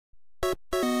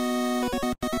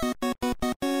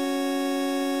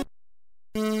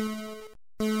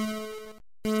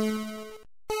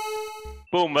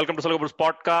Boom, welcome to Salgabur's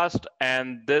podcast.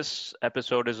 And this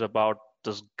episode is about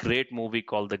this great movie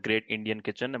called The Great Indian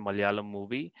Kitchen, a Malayalam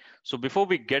movie. So before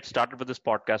we get started with this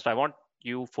podcast, I want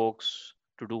you folks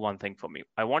to do one thing for me.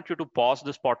 I want you to pause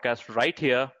this podcast right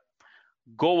here,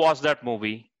 go watch that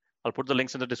movie. I'll put the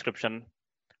links in the description.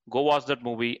 Go watch that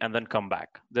movie and then come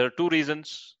back. There are two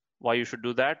reasons why you should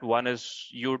do that. One is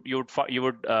you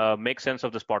would make sense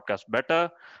of this podcast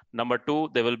better. Number two,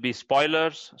 there will be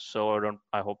spoilers, so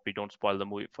I hope we don't spoil the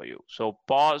movie for you. So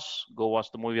pause, go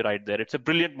watch the movie right there. It's a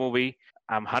brilliant movie.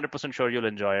 I'm 100% sure you'll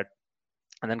enjoy it,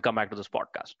 and then come back to this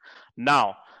podcast.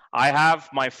 Now, I have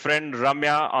my friend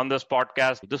Ramya on this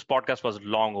podcast. This podcast was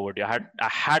long overdue. I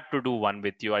had to do one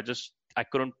with you. I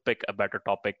couldn't pick a better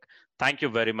topic. Thank you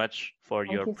very much for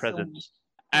Thank your you so presence. much.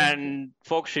 And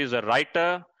folks, she's a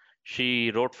writer. She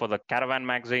wrote for the Caravan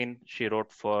magazine. She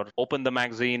wrote for Open the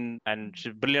magazine, and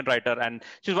she's a brilliant writer. And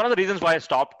she's one of the reasons why I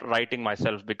stopped writing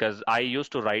myself, because I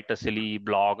used to write a silly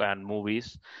blog and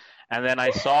movies. And then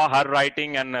I saw her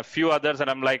writing and a few others, and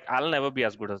I'm like, I'll never be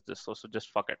as good as this. So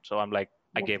just fuck it. So I'm like,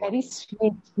 I gave up. Very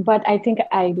sweet. But I think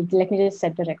let me just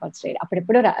set the record straight.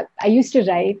 I used to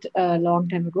write a long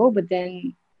time ago, but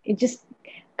then it just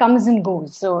comes and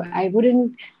goes. So I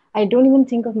don't even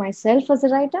think of myself as a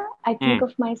writer. I think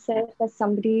of myself as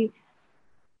somebody,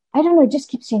 I don't know, it just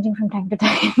keeps changing from time to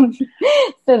time.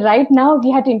 So right now, if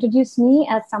you had to introduce me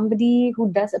as somebody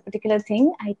who does a particular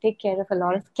thing, I take care of a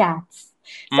lot of cats.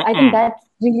 So I think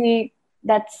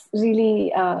that's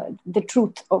really the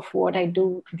truth of what I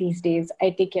do these days. I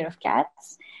take care of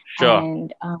cats. Sure.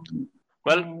 And,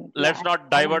 let's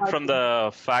not divert from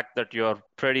the fact that you're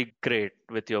pretty great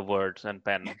with your words and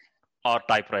pen or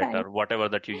typewriter, whatever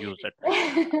that you use it.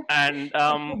 And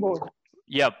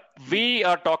yeah, we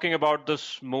are talking about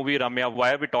this movie, Ramya.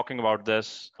 Why are we talking about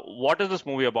this? What is this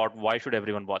movie about? Why should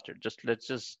everyone watch it? Let's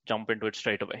just jump into it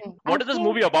straight away. What is this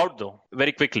movie about, though?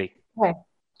 Very quickly. Right.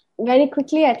 Very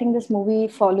quickly, I think this movie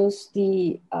follows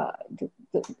it's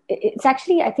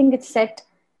actually, I think it's set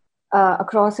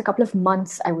across a couple of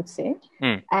months, I would say.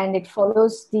 And it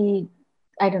follows the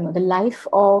life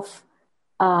of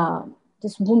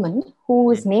this woman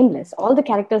who is nameless. All the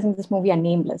characters in this movie are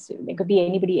nameless. They could be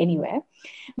anybody, anywhere.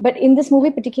 But in this movie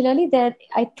particularly,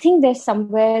 I think they're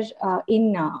somewhere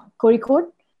in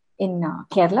Kozhikode, in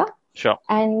Kerala. Sure.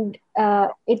 And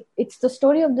it's the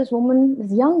story of this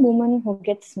young woman who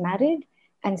gets married.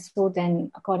 And so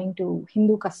then, according to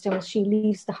Hindu customs, she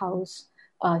leaves the house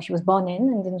she was born in,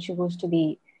 and then she goes to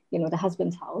the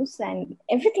husband's house, and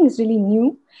everything is really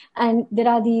new. And there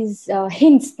are these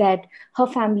hints that her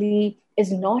family is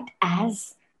not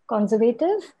as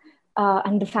conservative,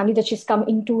 and the family that she's come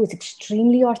into is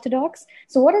extremely orthodox.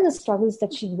 So what are the struggles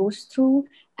that she goes through,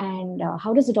 and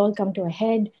how does it all come to a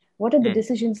head? What are the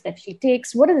decisions that she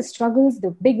takes? What are the struggles, the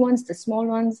big ones, the small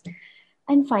ones?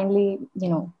 And finally,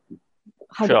 sure.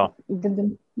 I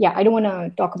don't want to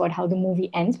talk about how the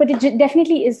movie ends, but it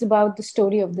definitely is about the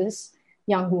story of this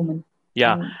young woman.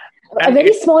 Yeah. A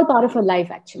very small part of her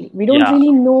life, actually. We don't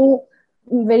really know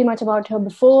very much about her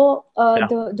before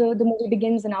the movie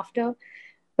begins and after.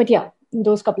 But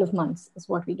those couple of months is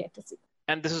what we get to see.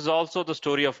 And this is also the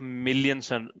story of millions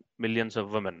and millions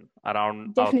of women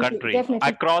around our country,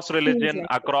 across religion,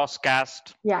 across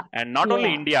caste, and not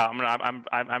only India. I mean,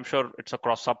 I'm sure it's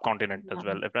across subcontinent as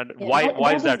well.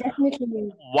 Why is that?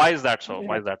 Why is that so?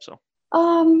 Why is that so?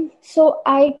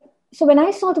 So when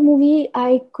I saw the movie,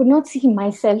 I could not see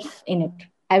myself in it.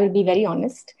 I will be very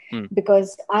honest,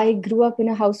 because I grew up in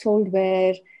a household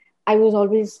where I was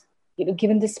always,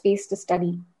 given the space to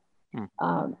study.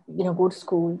 Go to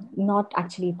school, not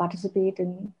actually participate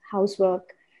in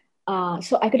housework.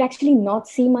 So I could actually not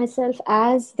see myself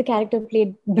as the character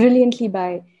played brilliantly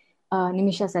by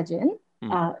Nimisha Sajan,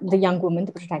 the young woman,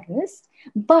 the protagonist.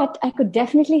 But I could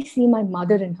definitely see my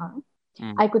mother in her.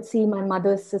 I could see my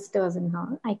mother's sisters in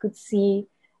her. I could see,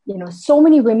 so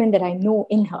many women that I know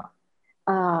in her.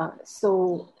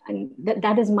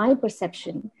 That is my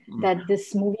perception, that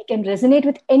this movie can resonate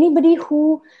with anybody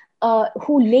who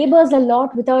labors a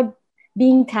lot without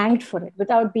being thanked for it,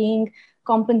 without being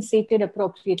compensated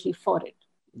appropriately for it.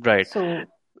 Right. So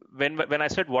when I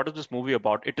said what is this movie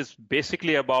about, it is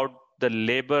basically about the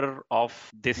labor of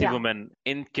Desi women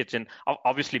in kitchen.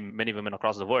 Obviously, many women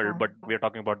across the world, but we are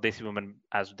talking about Desi women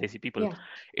as Desi people. Yeah.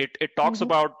 It talks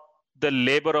about the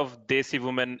labor of Desi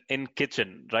women in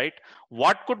kitchen, right?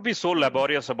 What could be so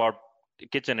laborious about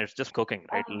kitchen? It's just cooking,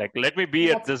 right? Like, let me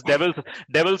be this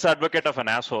devil's advocate of an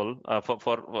asshole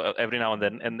for every now and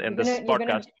then in this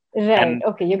podcast.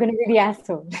 You're going to be the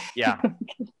asshole. Yeah.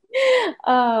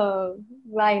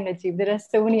 Why, Najib? There are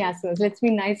so many answers. Let's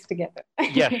be nice together.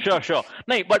 Yeah, sure.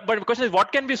 No, but the question is,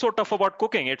 what can be so tough about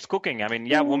cooking? It's cooking. I mean,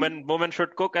 yeah, women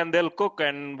should cook and they'll cook.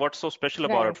 And what's so special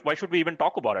about Right. it? Why should we even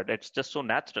talk about it? It's just so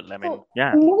natural. I mean, So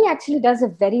yeah. the movie actually does a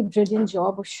very brilliant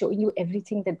job of showing you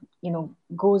everything that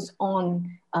goes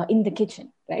on in the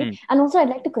kitchen, right? And also, I'd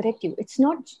like to correct you. It's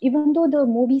not, even though the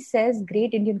movie says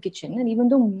Great Indian Kitchen, and even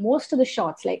though most of the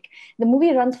shots, like the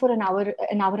movie runs for an hour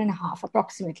and a half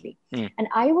approximately, and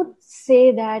I would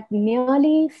say that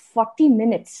nearly 40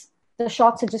 minutes the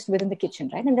shots are just within the kitchen,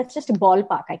 right? And that's just a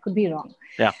ballpark. I could be wrong.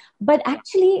 Yeah. But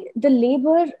actually, the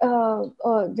labor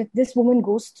that this woman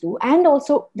goes through, and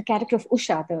also the character of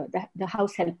Usha, the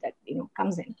house help that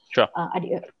comes in Sure.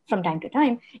 From time to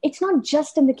time, it's not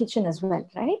just in the kitchen as well,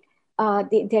 right?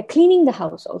 They're cleaning the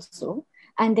house also,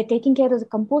 and they're taking care of the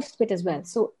compost pit as well.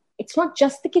 So it's not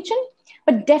just the kitchen,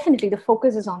 but definitely the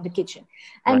focus is on the kitchen.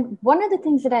 And Right. one of the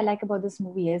things that I like about this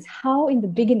movie is how in the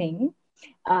beginning,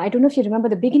 I don't know if you remember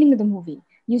the beginning of the movie,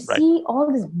 you Right. see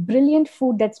all this brilliant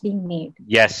food that's being made.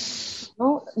 Yes.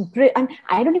 And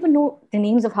I don't even know the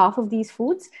names of half of these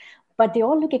foods, but they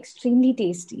all look extremely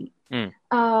tasty.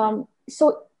 So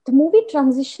the movie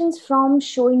transitions from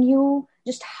showing you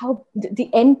just how the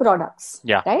end products,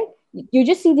 Yeah. right? You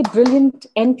just see the brilliant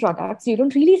end products. You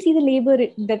don't really see the labor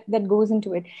that goes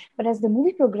into it. But as the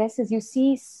movie progresses, you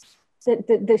see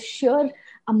the sheer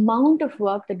amount of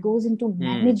work that goes into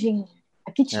managing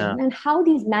a kitchen, and how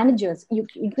these managers,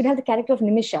 you could have the character of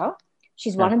Nimisha.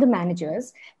 She's one of the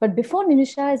managers, but before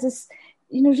Nimisha is this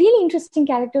really interesting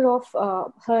character of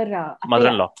her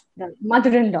Mother-in-law. the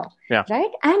mother-in-law, Yeah.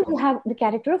 right? And you have the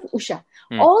character of Usha.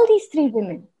 All these three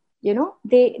women,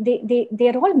 they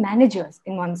are all managers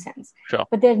in one sense, Sure.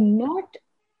 but they're not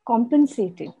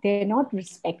compensated, they're not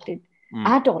respected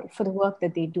at all for the work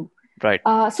that they do. Right.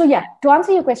 So yeah, to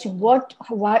answer your question,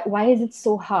 why is it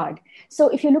so hard? So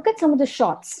if you look at some of the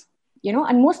shots,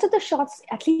 and most of the shots,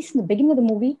 at least in the beginning of the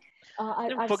movie,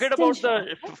 are Forget still about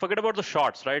shots. forget about the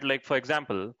shots, right? Like, for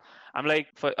example, I'm like,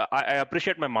 I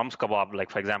appreciate my mom's kebab.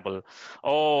 Like, for example,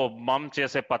 oh, mom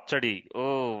chese pachadi.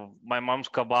 Oh, my mom's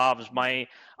kebabs.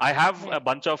 I have a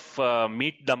bunch of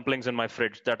meat dumplings in my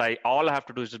fridge that all I have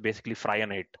to do is just basically fry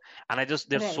and eat, and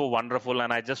they're Right. so wonderful,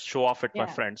 and I just show off with my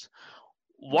Yeah. friends.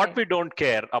 What Right. we don't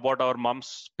care about our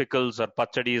mom's pickles or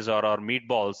pachadis or our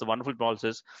meatballs, the wonderful balls,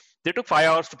 is they took 5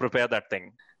 hours to prepare that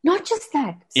thing. Not just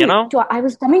that. See, You know? I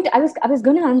was going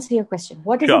to answer your question.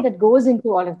 What is Sure. it that goes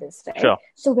into all of this, right? Sure.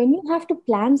 So when you have to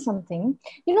plan something,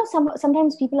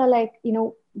 sometimes people are like,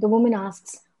 the woman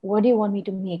asks, "What do you want me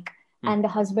to make?" And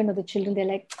the husband or the children,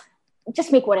 they're like,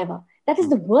 "Just make whatever." That is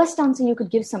the worst answer you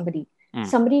could give somebody.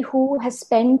 Somebody who has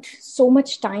spent so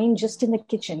much time just in the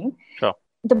kitchen. Sure.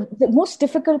 The most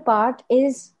difficult part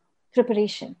is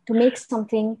preparation, to make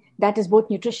something that is both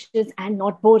nutritious and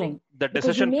not boring. The Because you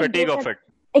decision make fatigue dosa- of it.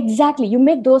 Exactly. You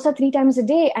make dosa 3 times a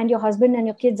day and your husband and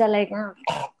your kids are like,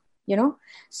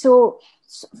 So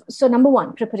number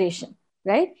one, preparation,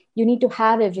 right? You need to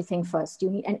have everything first.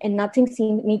 And nothing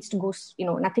needs to go,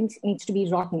 nothing needs to be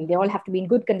rotten. They all have to be in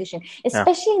good condition.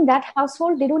 Especially in that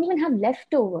household, they don't even have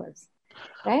leftovers,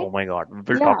 right? Oh my God.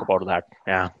 We'll talk about that.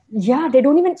 Yeah. Yeah, they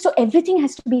don't even, so everything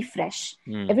has to be fresh.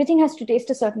 Everything has to taste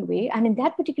a certain way. And in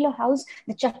that particular house,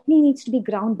 the chutney needs to be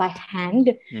ground by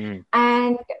hand.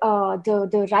 And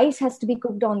the rice has to be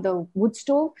cooked on the wood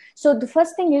stove. So the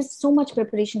first thing is so much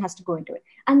preparation has to go into it.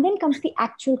 And then comes the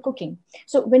actual cooking.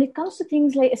 So when it comes to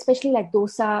things like, especially like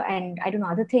dosa and I don't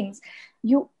know, other things,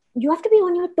 you have to be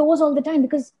on your toes all the time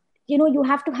because, you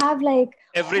have to have like...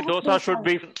 Every dosa should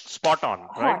be spot on,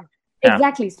 right? Hot. Yeah.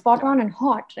 Exactly, spot on and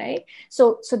hot, right?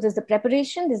 So there's the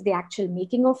preparation, there's the actual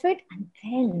making of it, and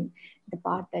then the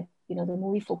part that the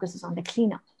movie focuses on, the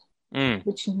cleanup,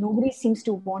 which nobody seems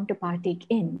to want to partake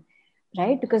in,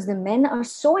 right? Because the men are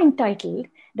so entitled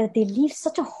that they leave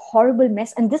such a horrible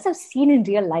mess, and this I've seen in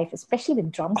real life, especially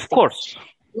with drumsticks. Of course.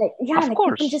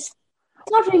 People just,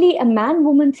 it's not really a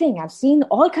man-woman thing. I've seen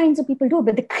all kinds of people do it,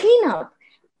 but the cleanup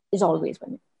is always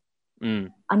women.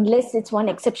 Unless it's one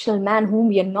exceptional man whom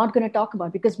we are not going to talk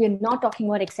about, because we are not talking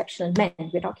about exceptional men.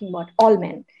 We're talking about all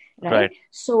men, right?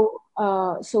 So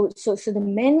the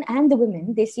men and the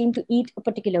women, they seem to eat a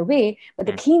particular way, but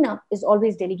the cleanup is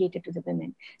always delegated to the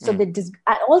women. So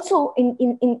also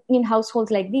in households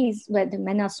like these, where the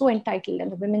men are so entitled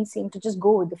and the women seem to just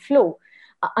go with the flow,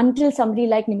 until somebody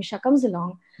like Nimisha comes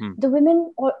along, the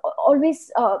women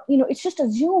always, it's just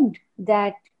assumed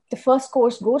that the first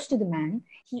course goes to the man.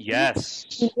 He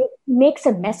makes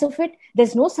a mess of it.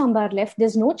 There's no sambar left.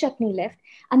 There's no chutney left.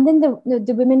 And then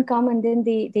the women come and then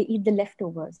they eat the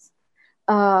leftovers.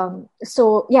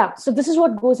 So this is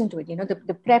what goes into it,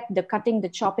 the prep, the cutting, the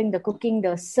chopping, the cooking,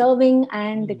 the serving,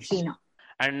 and the cleanup.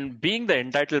 And being the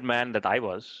entitled man that I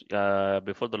was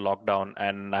before the lockdown,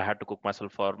 and I had to cook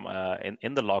myself for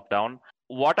in the lockdown,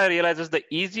 what I realized is the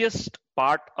easiest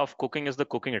part of cooking is the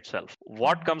cooking itself.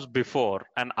 What comes before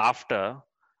and after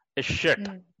is shit.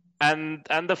 And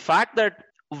the fact that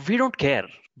we don't care.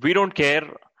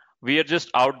 We are just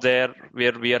out there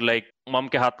where we are like, mom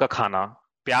ke haath ka khana,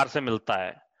 pyar se milta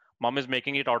hai. Mom is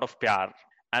making it out of pyar.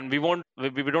 And we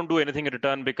don't do anything in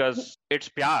return because it's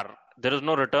pyar. There is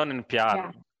no return in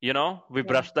pyar. Yeah. We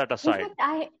brush that aside.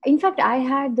 In fact, I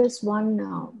had this one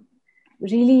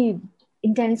really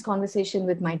intense conversation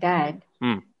with my dad.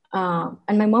 And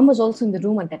my mom was also in the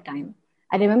room at that time.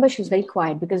 I remember she was very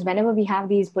quiet because whenever we have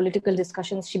these political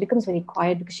discussions, she becomes very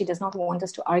quiet because she does not want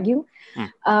us to argue.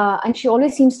 And she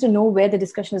always seems to know where the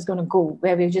discussion is going to go,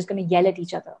 where we're just going to yell at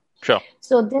each other. Sure.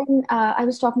 So then I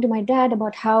was talking to my dad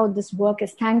about how this work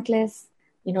is thankless.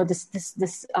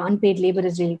 This unpaid labor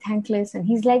is really thankless. And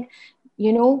he's like,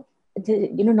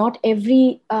 not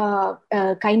every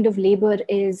kind of labor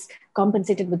is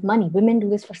compensated with money. Women do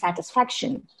this for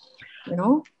satisfaction,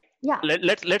 Yeah.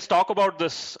 Let's talk about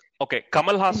this. Okay,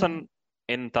 Kamal Hassan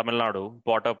in Tamil Nadu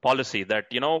bought a policy that,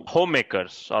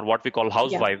 homemakers, or what we call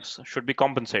housewives, should be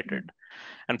compensated.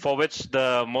 And for which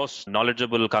the most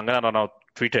knowledgeable Kangana Ranaut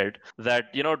tweeted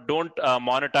that, don't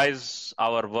monetize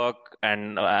our work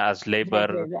and as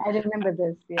labor. I remember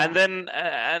this. Yeah. And then,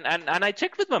 and I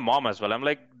checked with my mom as well. I'm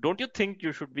like, don't you think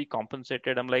you should be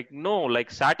compensated? I'm like, no, like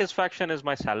satisfaction is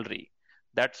my salary.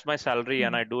 That's my salary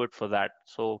and I do it for that.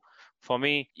 So for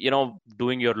me,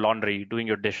 doing your laundry, doing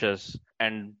your dishes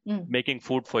and making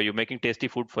food for you, making tasty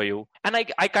food for you. And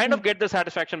I kind of get the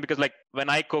satisfaction because like when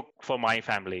I cook for my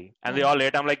family and they all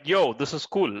ate, I'm like, yo, this is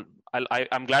cool.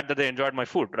 I'm glad that they enjoyed my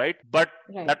food, right? But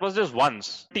that was just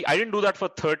once. I didn't do that for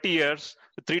 30 years,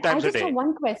 3 times a day. I just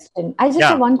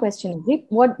have one question.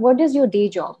 What is your day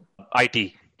job?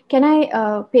 IT. Can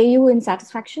I pay you in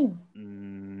satisfaction?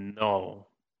 No.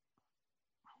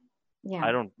 Yeah.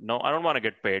 I don't know. I don't want to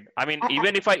get paid. I mean,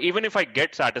 even if I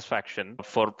get satisfaction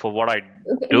for what I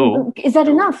do, is that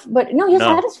enough? But no, you're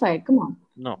satisfied. Come on.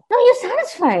 No, you're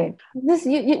satisfied.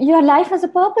 Your life has a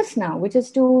purpose now, which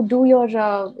is to do your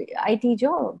IT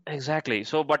job. Exactly.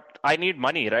 So, but I need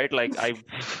money, right? Like I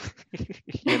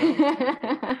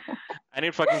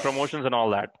need fucking promotions and all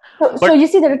that. So you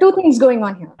see, there are two things going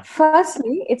on here.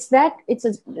 Firstly, so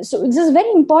this is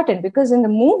very important because in the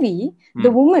movie,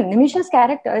 the woman, Nimisha's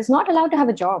character, is not allowed to have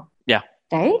a job. Yeah.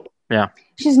 Right? Yeah.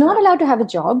 She's not allowed to have a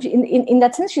job. In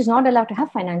that sense, she's not allowed to have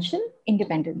financial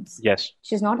independence. Yes.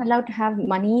 She's not allowed to have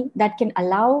money that can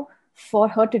allow for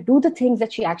her to do the things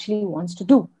that she actually wants to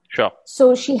do. Sure.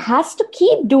 So she has to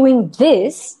keep doing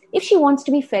this if she wants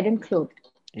to be fed and clothed.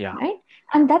 Yeah. Right?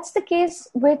 And that's the case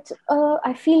with,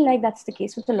 I feel like that's the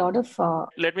case with a lot of...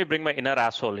 Let me bring my inner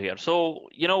asshole here. So,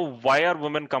 why are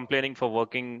women complaining for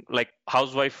working, like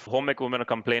homemaker women are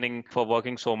complaining for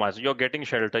working so much? You're getting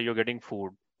shelter, you're getting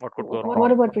food. What could go wrong?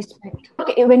 What about respect?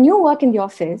 Okay, when you work in the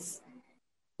office,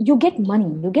 you get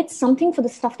money. You get something for the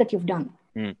stuff that you've done.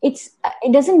 It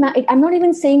doesn't matter. I'm not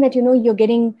even saying that, you're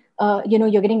getting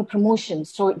a promotion,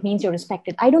 so it means you're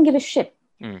respected. I don't give a shit.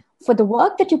 For the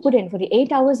work that you put in, for the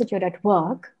 8 hours that you're at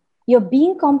work, you're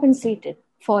being compensated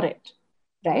for it,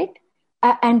 right?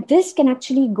 And this can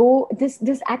actually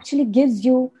this actually gives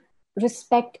you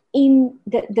respect in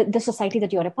the society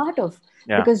that you're a part of.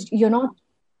 Yeah. Because you're not,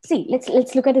 see, let's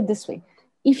look at it this way.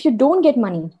 If you don't get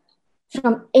money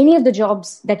from any of the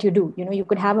jobs that you do, you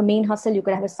could have a main hustle, you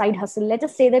could have a side hustle. Let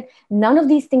us say that none of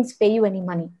these things pay you any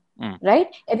money,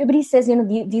 right? Everybody says,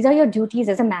 these are your duties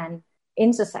as a man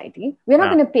in society. We're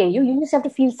not going to pay you. You just have to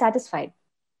feel satisfied.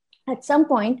 At some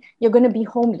point, you're going to be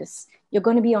homeless. You're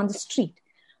going to be on the street.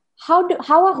 How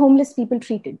are homeless people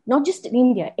treated? Not just in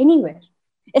India, anywhere.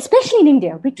 Especially in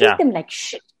India, we treat them like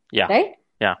shit. Yeah. Right?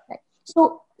 Yeah.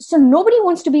 So nobody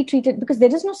wants to be treated because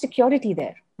there is no security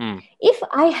there. If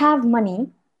I have money,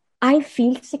 I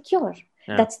feel secure.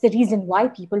 Yeah. That's the reason why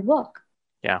people work.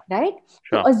 Yeah. Right?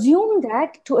 Sure. To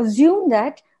assume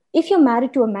that if you're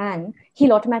married to a man,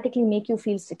 he'll automatically make you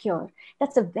feel secure.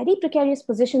 That's a very precarious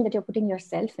position that you're putting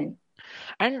yourself in.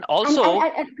 And also...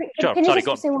 Can you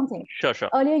just say one thing? Sure.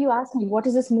 Earlier you asked me, what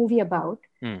is this movie about?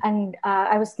 And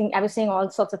I was saying all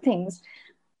sorts of things.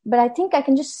 But I think I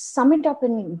can just sum it up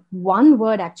in one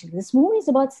word, actually. This movie is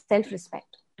about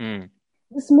self-respect.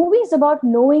 This movie is about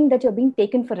knowing that you're being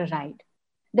taken for a ride,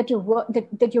 that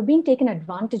you're being taken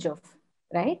advantage of,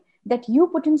 right? That you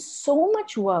put in so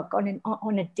much work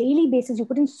on a daily basis. You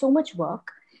put in so much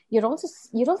work. you're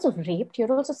also raped,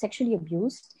 you're also sexually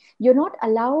abused. You're not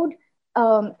allowed.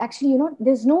 Actually,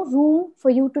 there's no room for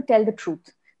you to tell the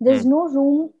truth. There's no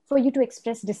room for you to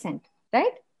express dissent,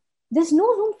 right? There's no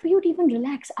room for you to even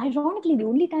relax. Ironically, the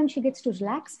only time she gets to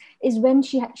relax is when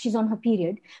she's on her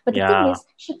period. But the thing is,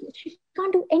 she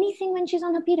can't do anything when she's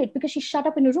on her period because she's shut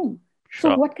up in a room.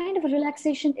 Sure. So what kind of a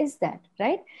relaxation is that,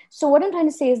 right? So what I'm trying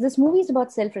to say is this movie is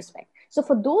about self-respect. So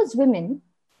for those women,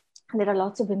 there are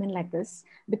lots of women like this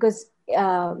because,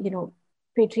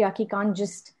 patriarchy can't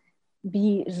just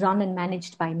be run and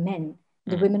managed by men.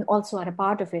 The women also are a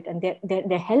part of it, and they're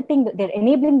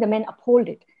enabling the men uphold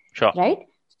it. Sure. Right?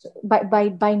 So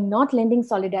by not lending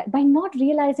solidarity, by not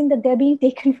realizing that they're being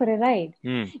taken for a ride.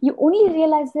 You only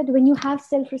realize that when you have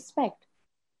self-respect,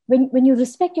 when you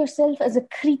respect yourself as a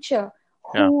creature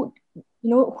who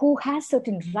has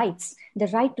certain rights, the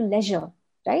right to leisure,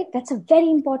 right? That's a very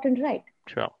important right.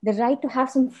 Sure. The right to have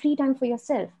some free time for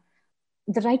yourself,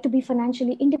 the right to be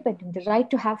financially independent, the right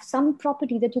to have some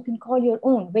property that you can call your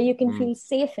own, where you can feel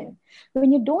safe in.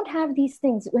 When you don't have these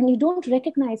things, when you don't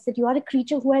recognize that you are a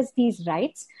creature who has these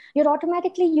rights,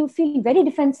 you feel very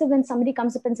defensive when somebody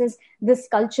comes up and says, this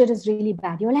culture is really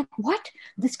bad. You're like, what?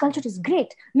 This culture is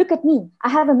great. Look at me. I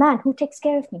have a man who takes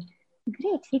care of me.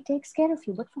 Great. He takes care of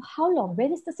you. But for how long?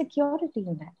 Where is the security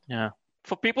in that? Yeah.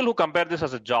 For people who compare this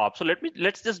as a job, so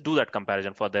let's just do that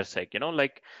comparison for their sake,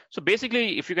 so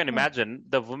basically, if you can imagine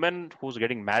the woman who's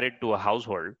getting married to a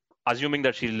household, assuming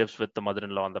that she lives with the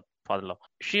mother-in-law and the father-in-law,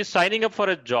 she's signing up for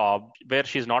a job where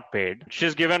she's not paid.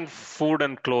 She's given food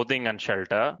and clothing and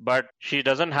shelter, but she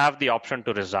doesn't have the option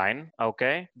to resign.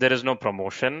 Okay. There is no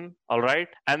promotion. All right.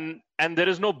 And there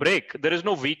is no break. There is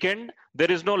no weekend. There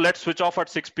is no let's switch off at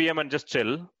 6 p.m. and just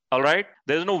chill. All right.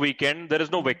 There is no weekend. There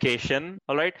is no vacation.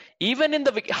 All right. Even in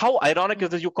how ironic is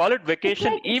this? You call it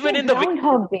vacation. Even in the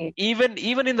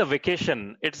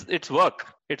vacation, it's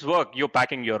work. It's work. You're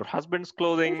packing your husband's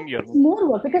clothing. It's more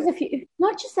work because if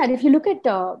not just that, if you look at,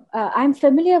 I'm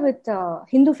familiar with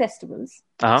Hindu festivals.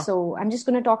 So I'm just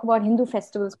going to talk about Hindu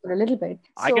festivals for a little bit.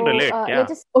 So, I can relate.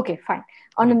 Okay, fine.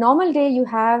 On a normal day, you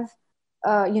have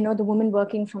the woman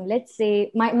working from, let's say,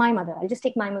 my mother. I'll just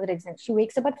take my mother example. She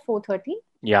wakes up at 4:30.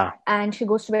 Yeah. And she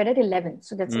goes to bed at 11.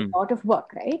 So that's a lot of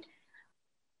work, right?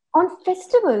 On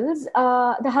festivals,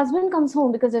 the husband comes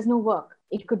home because there's no work.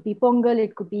 It could be Pongal,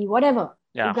 it could be whatever.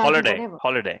 Yeah,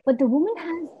 holiday. But the woman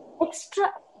has it's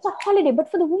a holiday.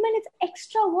 But for the woman, it's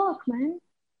extra work, man.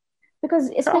 Because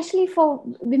especially for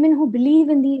women who believe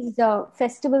in these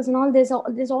festivals and all,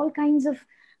 there's all kinds of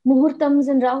muhurtams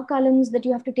and rahu kalams that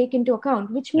you have to take into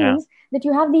account, which means that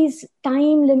you have these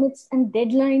time limits and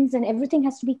deadlines and everything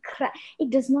has to be it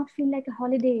does not feel like a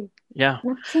holiday. Yeah.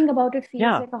 Nothing about it feels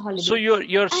like a holiday. So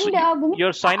you're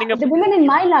signing up. The women in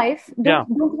my life don't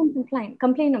even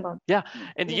complain about it. Yeah.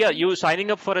 And you're signing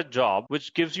up for a job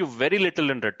which gives you very little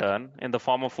in return in the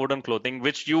form of food and clothing,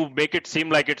 which you make it seem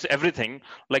like it's everything.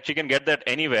 Like she can get that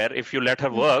anywhere if you let her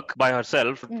work by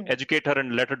herself, educate her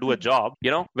and let her do a job.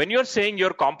 When you're saying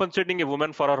you're compensating a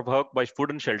woman for her work by food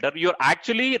and shelter, you're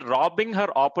actually robbing her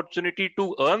opportunity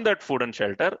to earn that food and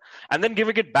shelter and then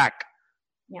giving it back.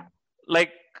 Yeah.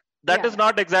 Like that is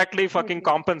not exactly fucking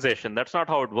compensation. That's not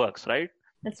how it works, right?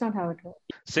 That's not how it works.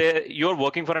 Say you're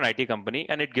working for an IT company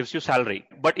and it gives you salary.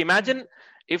 But imagine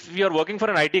if you're working for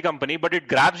an IT company, but it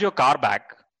grabs your car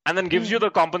back and then gives you the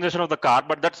compensation of the car,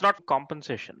 but that's not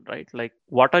compensation, right? Like,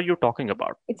 what are you talking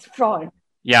about? It's fraud.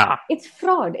 Yeah. It's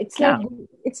fraud. It's like,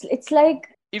 it's like,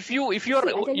 if you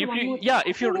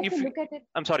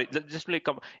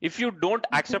don't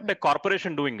accept a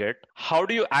corporation doing it, how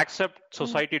do you accept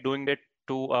society doing it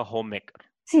to a homemaker?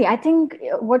 See, I think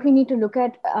what we need to look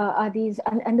at are these,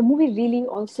 and the movie really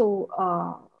also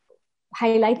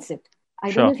highlights it.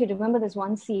 I don't know if you remember this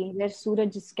one scene where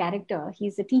Suraj's character,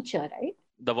 he's a teacher, right?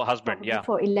 The husband,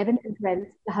 For 11th and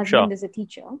 12th, the husband is a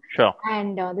teacher. Sure.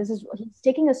 And he's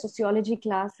taking a sociology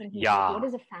class. And he's like, what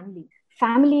is a family?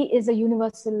 Family is a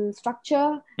universal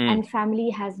structure, and family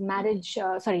has marriage.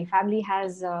 Family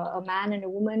has a man and a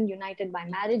woman united by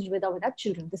marriage with or without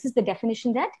children. This is the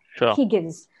definition that he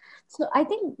gives. So I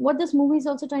think what this movie is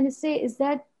also trying to say is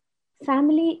that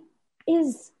family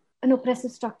is an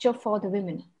oppressive structure for the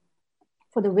women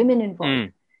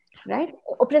involved, right?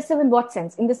 Oppressive in what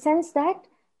sense? In the sense that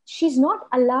she's not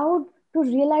allowed to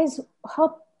realize her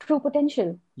true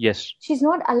potential. Yes. She's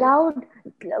not allowed,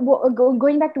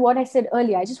 going back to what I said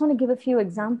earlier, I just want to give a few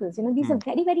examples. These are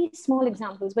very, very small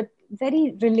examples, but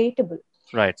very relatable.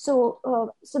 Right. So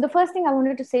the first thing I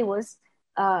wanted to say was,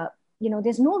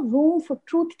 there's no room for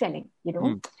truth telling,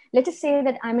 Let us say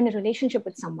that I'm in a relationship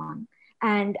with someone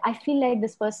and I feel like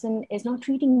this person is not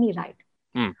treating me right.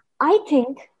 I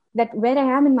think that where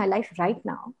I am in my life right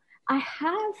now, I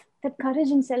have the courage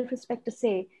and self-respect to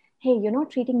say, hey, you're not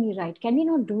treating me right. Can we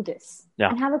not do this? Yeah.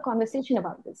 And have a conversation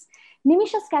about this.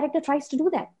 Nimisha's character tries to do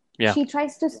that. Yeah. She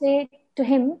tries to say to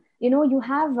him, you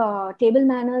have table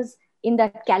manners in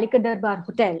that Calicut Darbar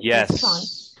hotel restaurant.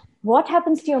 Yes. What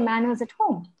happens to your manners at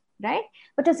home, right?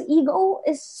 But his ego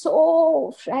is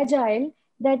so fragile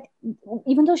that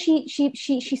even though she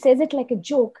says it like a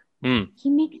joke,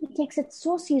 he takes it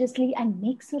so seriously and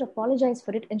makes her apologize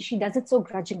for it, and she does it so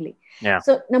grudgingly. Yeah.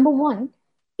 So number one,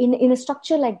 in a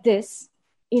structure like this,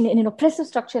 in an oppressive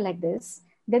structure like this,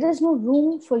 there is no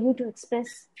room for you to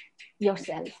express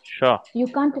yourself. Sure. You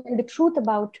can't tell the truth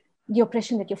about the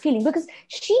oppression that you're feeling, because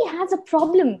she has a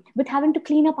problem with having to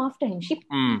clean up after him. She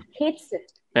hates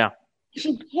it. Yeah.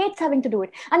 She hates having to do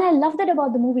it. And I love that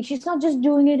about the movie. She's not just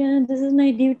doing it, this is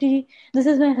my duty, this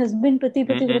is my husband, pati.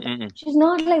 She's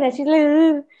not like that. She's like,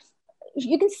 ugh.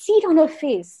 You can see it on her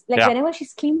face. Like whenever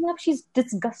she's cleaning up, she's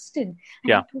disgusted.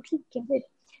 And I totally get it.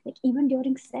 Like even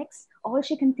during sex, all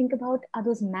she can think about are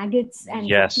those maggots and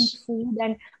making food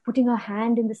and putting her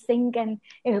hand in the sink, and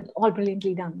all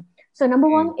brilliantly done. So number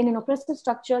one, in an oppressive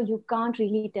structure, you can't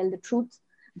really tell the truth,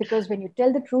 because when you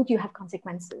tell the truth, you have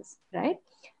consequences, right?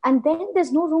 And then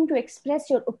there's no room to express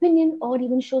your opinion or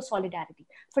even show solidarity.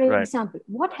 For example,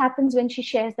 what happens when she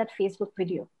shares that Facebook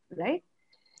video, right?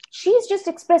 She's just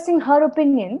expressing her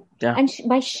opinion. Yeah. And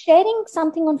by sharing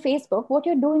something on Facebook, what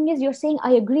you're doing is you're saying,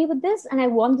 I agree with this and I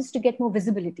want this to get more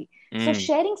visibility. So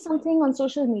sharing something on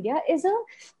social media is a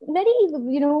very,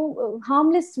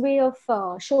 harmless way of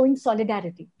showing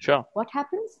solidarity. Sure. What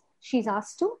happens? She's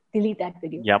asked to delete that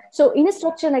video. Yep. So in a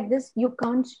structure like this, you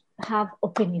can't have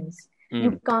opinions.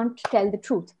 You can't tell the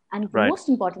truth. And the most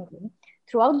important thing,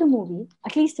 throughout the movie,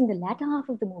 at least in the latter half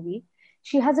of the movie,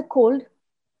 she has a cold,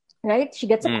 right? She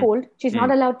gets a cold. She's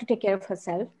not allowed to take care of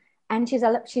herself. And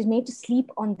she's made to sleep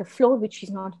on the floor, which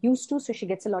she's not used to. So she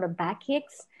gets a lot of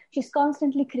backaches. She's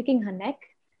constantly cricking her neck.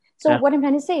 So what I'm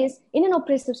trying to say is, in an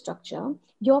oppressive structure,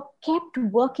 you're kept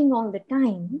working all the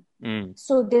time.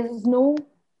 So there's no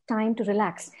time to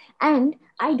relax. And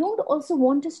I don't also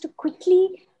want us to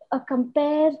quickly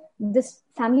compare this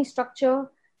family structure.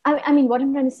 I mean, what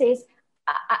I'm trying to say is,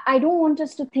 I don't want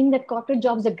us to think that corporate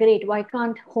jobs are great. Why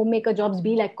can't homemaker jobs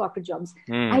be like corporate jobs?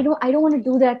 I don't want to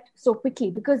do that so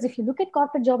quickly, because if you look at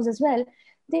corporate jobs as well,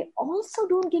 they also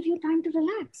don't give you time to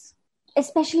relax.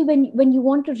 Especially when you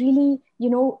want to really,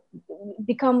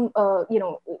 become,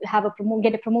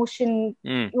 get a promotion,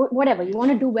 whatever. You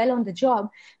want to do well on the job.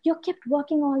 You're kept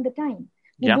working all the time.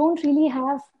 You don't really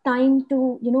have time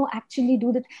to, actually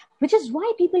do that, which is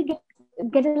why people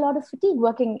get a lot of fatigue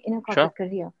working in a corporate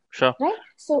career. Sure. Right?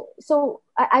 So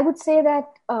I would say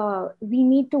that we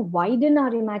need to widen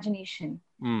our imagination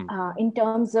in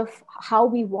terms of how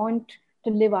we want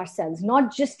to live ourselves,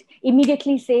 not just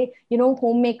immediately say,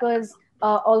 homemakers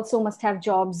also must have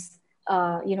jobs,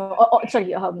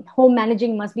 home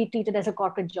managing must be treated as a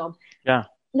corporate job. Yeah.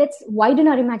 Let's widen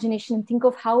our imagination and think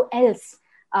of how else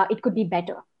it could be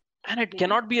better. And it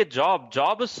cannot be a job.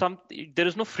 Job is something, there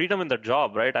is no freedom in the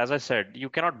job, right? As I said, you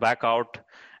cannot back out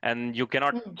and you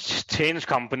cannot change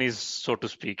companies, so to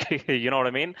speak. You know what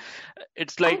I mean?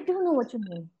 It's like... I do know what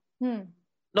you mean.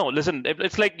 No, listen,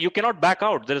 it's like you cannot back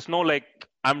out. There is no like,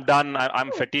 I'm done,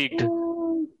 I'm fatigued.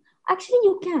 Actually,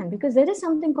 you can, because there is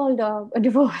something called a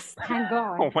divorce. Thank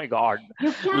God. Oh my God.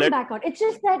 You can back out. It's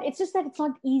just that it's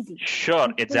not easy. Sure,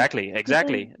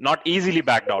 exactly. Not easily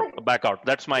back out.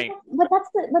 That's my. But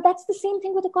that's the same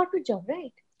thing with a corporate job,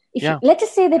 right? Let's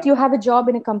just say that you have a job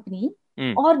in a company,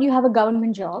 or you have a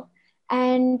government job,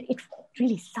 and it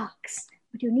really sucks.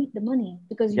 But you need the money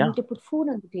because you need to put food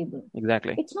on the table.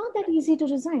 Exactly. It's not that easy to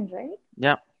resign, right?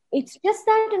 Yeah. It's just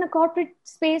that in a corporate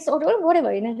space or whatever,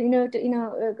 in a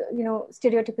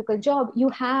stereotypical job, you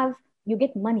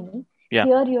get money. Yeah.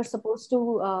 Here you're supposed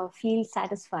to feel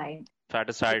satisfied. For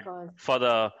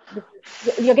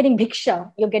you're getting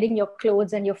bhiksha. You're getting your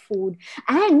clothes and your food.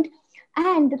 And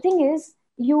the thing is,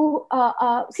 you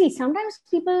see, sometimes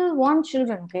people want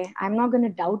children. Okay, I'm not going to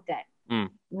doubt that.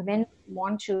 Women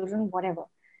want children, whatever.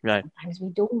 Right. Sometimes we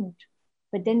don't.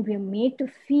 But then we're made to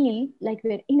feel like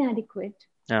we're inadequate.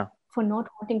 Yeah. For not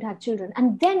wanting to have children.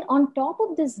 And then on top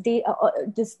of this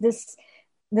this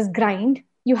grind,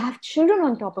 you have children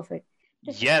on top of it.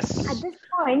 Yes.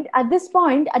 At this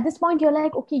point, you're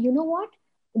like, okay, you know what?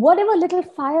 Whatever little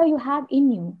fire you have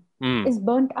in you is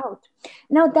burnt out.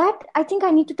 Now that, I think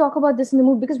I need to talk about this in the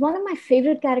movie, because one of my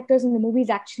favorite characters in the movie is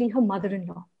actually her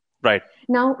mother-in-law. Right.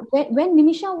 Now, when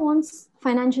Nimisha wants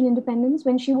financial independence,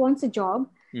 when she wants a job,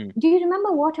 do you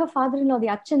remember what her father-in-law, the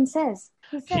Achan, says?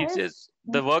 He says,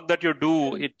 the work that you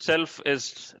do itself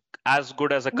is as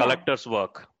good as a collector's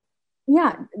work.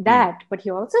 Yeah, that. But he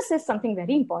also says something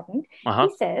very important. Uh-huh.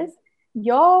 He says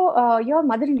your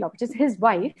mother-in-law, which is his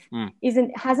wife,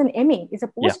 has an MA, is a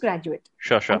postgraduate.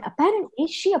 Sure. And apparently,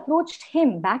 she approached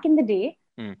him back in the day,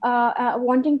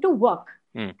 wanting to work,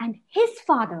 and his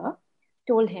father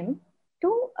told him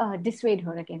to dissuade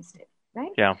her against it.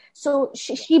 Right? Yeah. So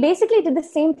she basically did the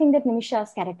same thing that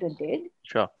Nimisha's character did.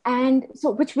 Sure. And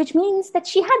so which means that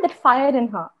she had that fire in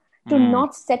her to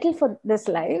not settle for this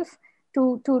life,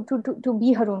 to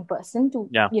be her own person, to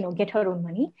get her own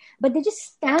money. But they just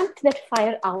stamped that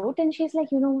fire out, and she's like,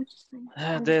 you know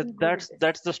what?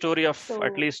 That's the story of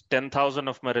at least 10,000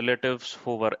 of my relatives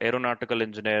who were aeronautical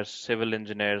engineers, civil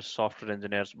engineers, software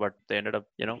engineers, but they ended up,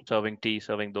 serving tea,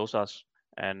 serving dosas.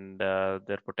 And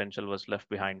their potential was left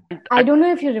behind. I don't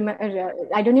know if you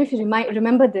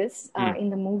remember this in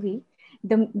the movie.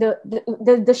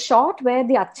 The shot where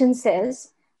the Achan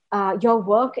says, "Your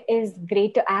work is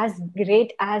great as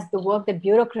the work that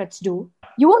bureaucrats do."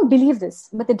 You won't believe this,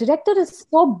 but the director is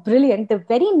so brilliant. The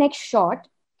very next shot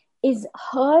is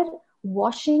her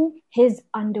washing his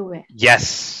underwear.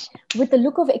 Yes, with a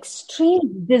look of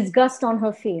extreme disgust on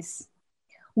her face.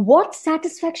 What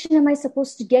satisfaction am I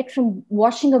supposed to get from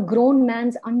washing a grown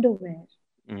man's underwear?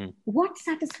 What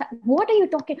are you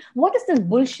talking? What is this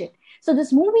bullshit? So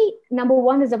this movie, number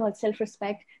one, is about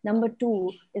self-respect. Number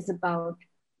two is about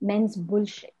men's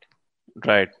bullshit.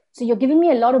 Right. So you're giving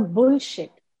me a lot of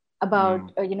bullshit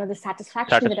about the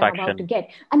satisfaction that I'm about to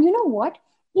get. And you know what?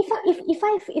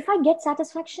 If I get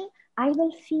satisfaction, I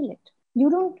will feel it. You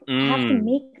don't have to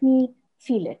make me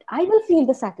feel it. I will feel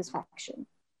the satisfaction.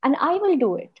 And I will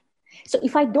do it. So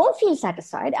if I don't feel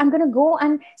satisfied, I'm going to go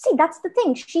and see, that's the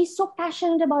thing. She's so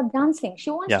passionate about dancing.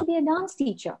 She wants to be a dance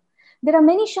teacher. There are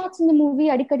many shots in the movie.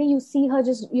 Adikadi, you see her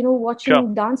just,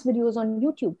 watching dance videos on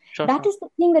YouTube. That is the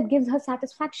thing that gives her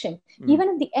satisfaction. Even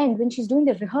at the end, when she's doing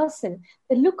the rehearsal,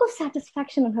 the look of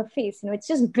satisfaction on her face, it's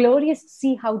just glorious to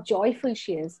see how joyful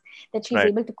she is, that she's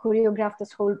able to choreograph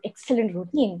this whole excellent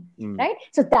routine, right?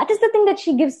 So that is the thing that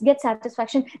she gets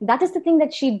satisfaction. That is the thing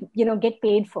that she, get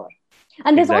paid for.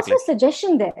 And there's also a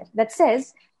suggestion there that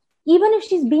says, even if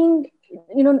she's being,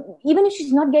 even if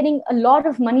she's not getting a lot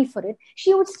of money for it,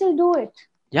 she would still do it.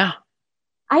 Yeah.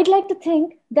 I'd like to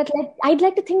think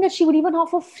that she would even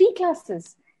offer free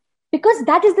classes, because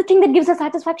that is the thing that gives her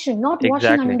satisfaction, not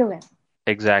washing underwear.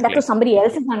 Exactly. That was somebody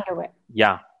else's underwear.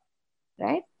 Yeah.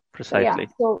 Right? Precisely.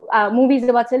 So movies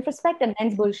about self-respect and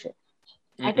men's bullshit.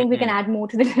 I think we can add more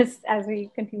to the list as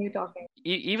we continue talking.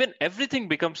 Even everything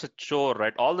becomes a chore,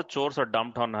 right? All the chores are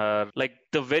dumped on her. Like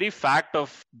the very fact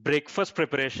of breakfast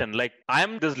preparation. Like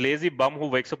I'm this lazy bum who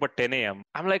wakes up at 10 a.m.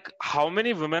 I'm like, how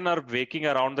many women are waking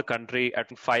around the country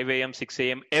at 5 a.m., 6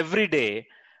 a.m. every day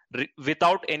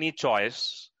without any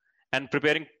choice and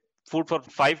preparing food for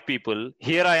 5 people?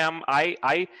 Here I am.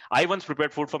 I once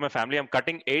prepared food for my family. I'm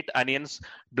cutting 8 onions,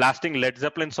 blasting Led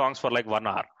Zeppelin songs for like 1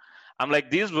 hour. I'm like,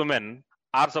 these women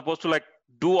are supposed to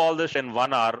do all this in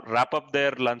 1 hour, wrap up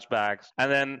their lunch bags,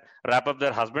 and then wrap up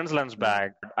their husband's lunch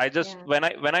bag. I just when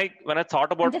I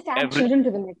thought about just add children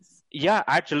to the mix. Yeah,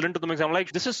 add children to the mix. I'm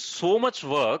like, this is so much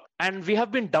work, and we have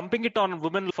been dumping it on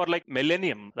women for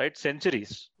millennium, right?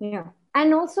 Centuries. Yeah.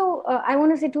 And also, I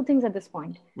want to say 2 things at this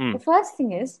point. The first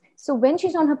thing is, so when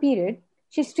she's on her period,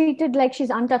 she's treated like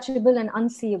she's untouchable and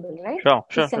unseeable, right?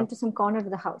 She's sent to some corner of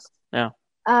the house. Yeah.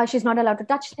 She's not allowed to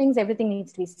touch things. Everything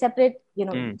needs to be separate,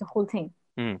 the whole thing.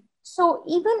 So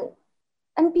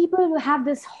and people have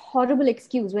this horrible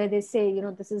excuse where they say,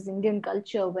 this is Indian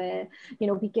culture where,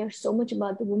 we care so much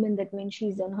about the woman that when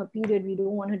she's on her period, we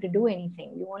don't want her to do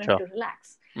anything. We want her to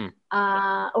relax.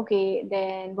 Okay,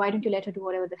 then why don't you let her do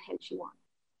whatever the hell she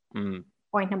wants?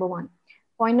 Point number 1.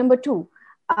 Point number 2.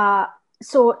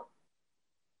 So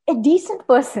a decent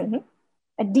person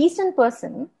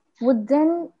would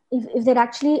then, if they're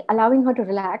actually allowing her to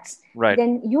relax,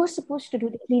 then you're supposed to do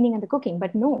the cleaning and the cooking.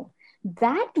 But no,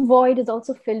 that void is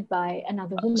also filled by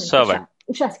another woman. Servant.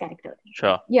 Usha's character.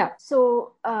 Sure. Yeah.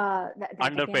 So that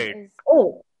underpaid.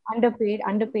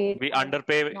 Underpaid. We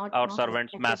underpay our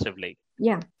servants massively.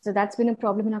 Yeah. So that's been a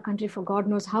problem in our country for God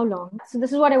knows how long. So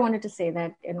this is what I wanted to say,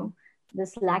 that,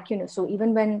 this lacuna. So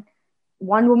even when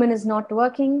one woman is not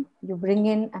working, you bring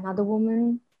in another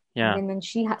woman. Yeah. And then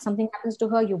when something happens to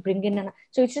her, you bring in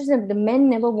so it's just that the men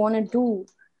never want to do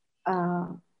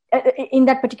in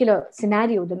that particular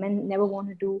scenario, the men never want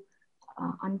to do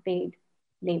unpaid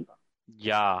labor.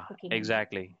 Yeah,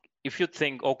 exactly. If you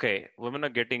think, okay, women are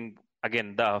getting,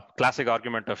 again, the classic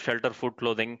argument of shelter, food,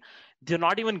 clothing, they're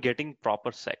not even getting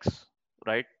proper sex,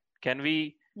 right? Can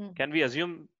we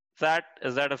assume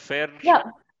Is that a fair Yeah,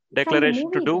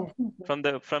 declaration to do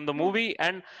definitely. from the Yeah, movie?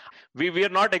 And we are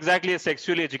not exactly a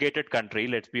sexually educated country,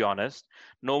 let's be honest.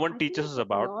 No one I think teaches us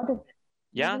about. there's a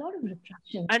Yeah. lot of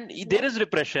repression. And there Yeah. is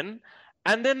repression,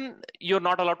 and then you're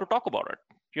not allowed to talk about it.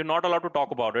 You're not allowed to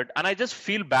talk about it. And I just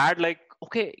feel bad, like,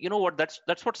 okay, you know what,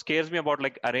 that's what scares me about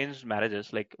like arranged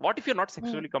marriages. Like, what if you're not Mm.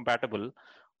 sexually compatible?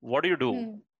 What do you do?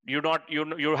 Mm.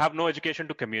 You have no education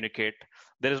to communicate.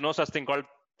 There is no such thing called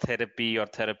therapy or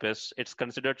therapists. It's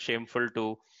considered shameful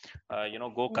to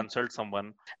go Mm. consult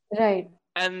someone. Right.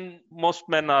 And most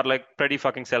men are like pretty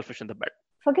fucking selfish in the bed.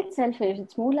 Forget selfish.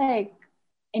 It's more like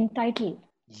entitled.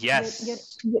 You're, you're,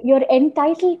 Yes. you're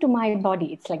entitled to my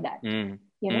body. It's like that, Mm.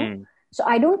 you know? Mm. So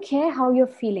I don't care how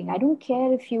you're feeling. I don't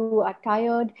care if you are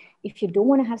tired, if you don't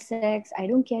want to have sex. I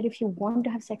don't care if you want to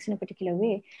have sex in a particular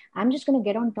way. I'm just going to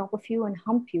get on top of you and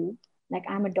hump you like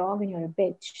I'm a dog and you're a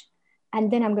bitch. And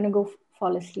then I'm going to go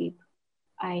fall asleep.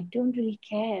 I don't really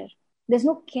care. There's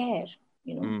no care,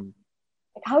 you know. Mm.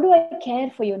 Like, how do I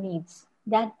care for your needs?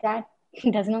 That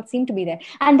does not seem to be there.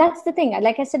 And that's the thing.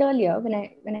 Like I said earlier,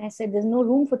 when I said there's no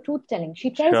room for truth telling,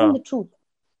 she tells him Sure. the truth.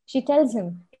 She tells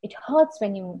him, it hurts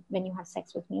when you have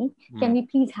sex with me. Can we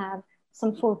please have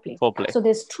some foreplay? Foreplay. So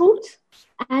there's truth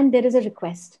and there is a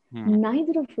request, Hmm.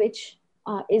 neither of which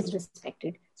is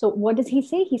respected. So what does he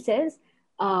say? He says,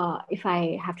 if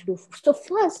I have to do so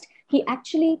first, he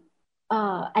actually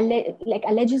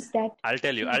alleges that I'll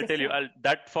tell you.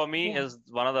 That for me yeah. is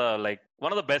one of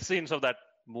the best scenes of that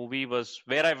movie was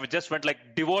where I just went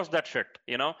like, divorce that shit,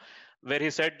 where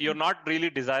he said, you're not really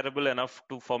desirable enough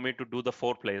for me to do the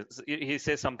foreplay. He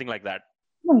says something like that.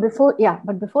 But before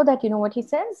that, you know what he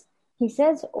says? He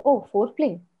says, "Oh,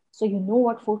 foreplay. So you know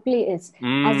what foreplay is."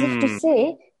 As if to Mm.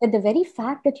 say that the very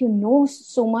fact that you know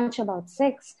so much about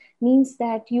sex means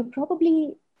that you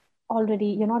probably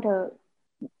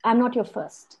I'm not your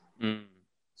first. Mm.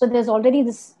 So there's already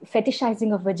this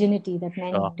fetishizing of virginity that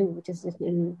men Sure. do, which is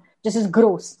just as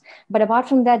gross. But apart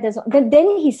from that,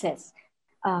 then he says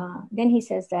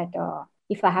that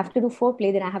if I have to do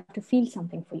foreplay, then I have to feel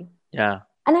something for you. Yeah.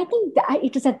 And I think that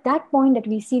it is at that point that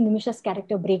we see Nimisha's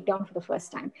character break down for the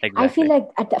first time. Exactly. I feel like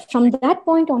from that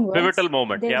point onwards, Pivotal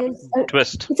moment. Yeah.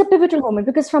 Twist. It's a pivotal moment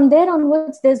because from there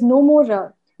onwards, there's no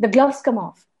more. The gloves come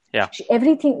off. Yeah.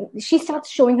 She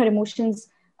starts showing her emotions,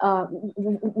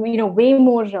 way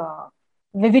more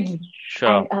vividly.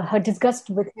 Sure. And her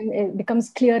disgust with him becomes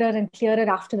clearer and clearer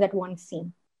after that one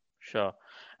scene. Sure.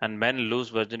 And men lose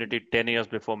virginity 10 years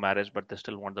before marriage, but they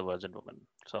still want the virgin woman.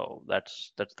 So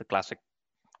that's the classic.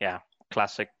 Yeah,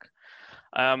 classic.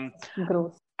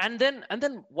 Gross. And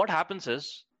then what happens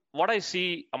is, what I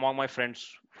see among my friends,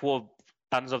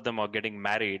 tons of them are getting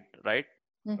married, right?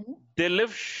 Mm-hmm. They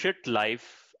live shit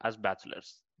life as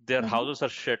bachelors. Their houses are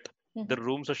shit. Their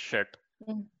rooms are shit.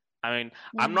 I mean,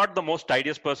 I'm not the most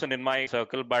tidiest person in my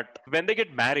circle, but when they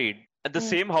get married, the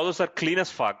same houses are clean as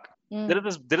fuck. There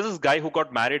is this guy who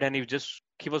got married, and he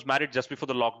was married just before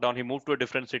the lockdown. He moved to a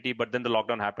different city, but then the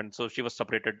lockdown happened, so she was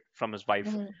separated from his wife.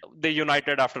 They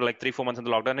united after like 3-4 months in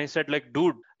the lockdown. And he said, like,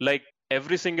 dude, like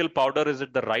every single powder is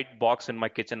at the right box in my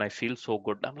kitchen. I feel so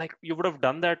good. I'm like, you would have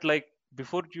done that like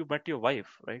before you met your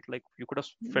wife, right? Like you could have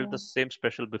felt the same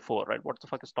special before, right? What the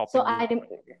fuck is stopping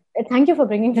you? Thank you for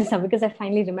bringing this up because I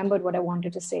finally remembered what I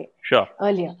wanted to say. Sure.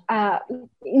 Earlier,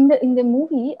 in the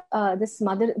movie, this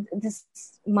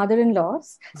mother-in-law.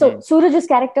 So Suraj's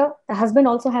character, the husband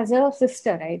also has a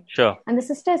sister, right? Sure. And the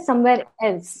sister is somewhere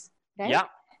else, right? Yeah.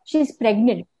 She's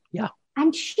pregnant. Yeah.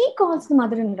 And she calls the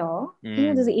mother-in-law,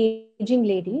 this aging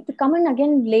lady, to come and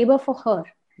again labor for her.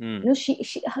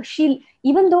 She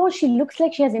even though she looks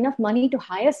like she has enough money to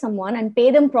hire someone and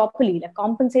pay them properly, like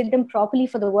compensate them properly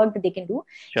for the work that they can do,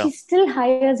 sure. She still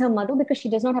hires her mother because she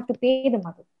does not have to pay the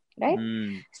mother, right?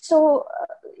 So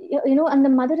and the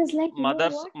mother is like,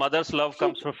 mother's love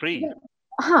comes for free.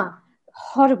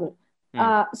 Horrible.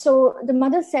 So the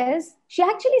mother says, she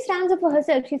actually stands up for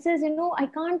herself. She says, I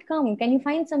can't come. Can you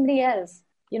find somebody else?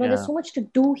 There's so much to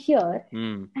do here.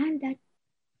 And that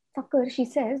fucker, she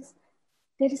says,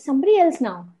 there is somebody else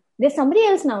now. There's somebody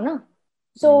else now, na?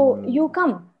 So you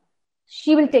come.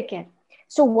 She will take care.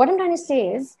 So what I'm trying to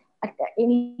say is,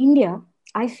 in India,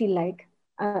 I feel like,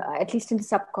 at least in the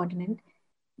subcontinent,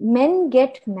 men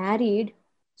get married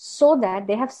so that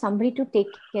they have somebody to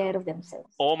take care of themselves.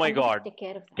 Oh my God.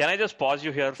 Can I just pause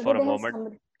you here for a moment?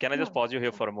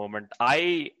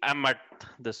 I am at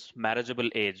this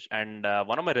marriageable age, and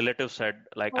one of my relatives said,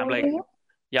 like, I'm like,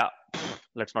 yeah,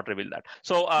 let's not reveal that.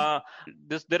 So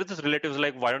there is this relative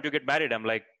like, why don't you get married? I'm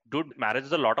like, dude, marriage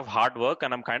is a lot of hard work,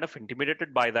 and I'm kind of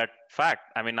intimidated by that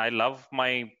fact. I mean, I love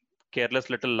my careless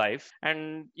little life,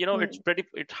 and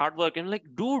it's hard work. And like,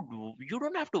 dude, you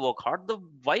don't have to work hard. The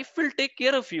wife will take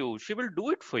care of you. She will do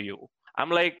it for you. I'm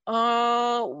like,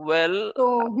 well,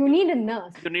 So you need a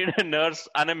nurse. you need a nurse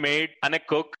and a maid and a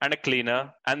cook and a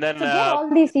cleaner, and then So get all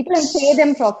these people and pay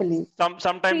them properly.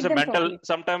 sometimes Treat a them properly.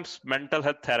 sometimes mental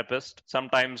health therapist,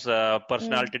 sometimes a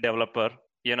personality developer,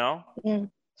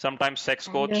 sometimes sex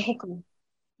And you're coach, hooking.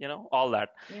 all that.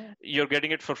 Yeah. You're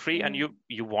getting it for free, and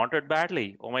you want it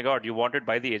badly. Oh my God, you want it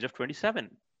by the age of 27.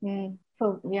 And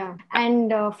for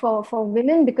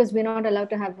women, because we're not allowed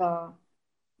to have,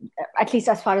 at least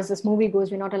as far as this movie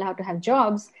goes, we're not allowed to have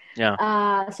jobs.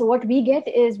 Yeah. So what we get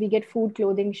food,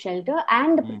 clothing, shelter,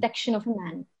 and the protection of a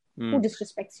man who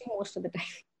disrespects you most of the time.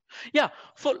 Yeah,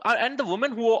 and the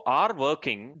women who are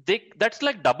working, that's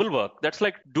like double work. That's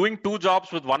like doing 2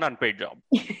 jobs with 1 unpaid job.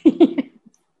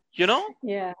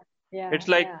 Yeah. It's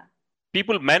like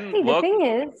men See, work.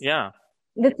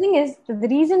 The thing is, the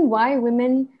reason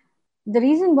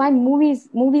why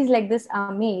movies like this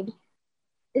are made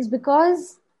is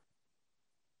because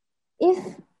if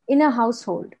in a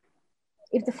household,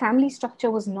 if the family structure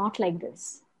was not like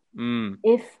this,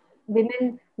 if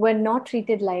women were not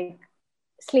treated like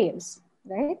slaves,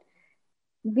 right?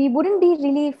 We wouldn't be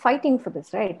really fighting for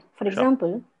this, right? For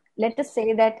example, let us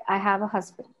say that I have a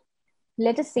husband.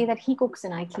 Let us say that he cooks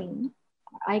and I clean.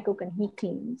 I cook and he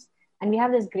cleans. And we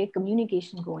have this great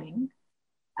communication going.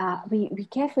 We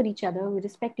care for each other. We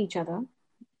respect each other.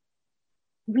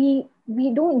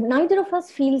 Neither of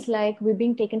us feels like we're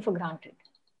being taken for granted,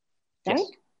 right?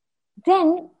 Yes.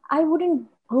 Then I wouldn't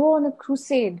go on a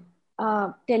crusade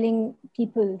telling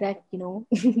people that,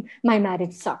 my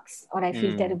marriage sucks or I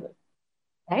feel terrible,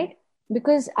 right?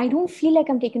 Because I don't feel like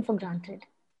I'm taken for granted.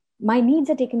 My needs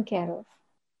are taken care of.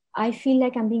 I feel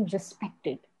like I'm being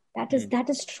respected. That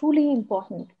is truly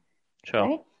important,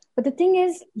 right? But the thing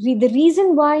is, the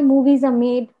reason why movies are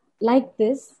made like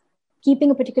this,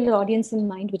 keeping a particular audience in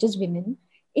mind, which is women,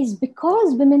 is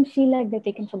because women feel like they're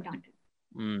taken for granted.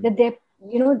 That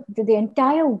the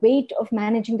entire weight of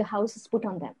managing the house is put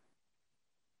on them.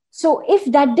 So if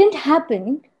that didn't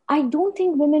happen, I don't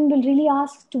think women will really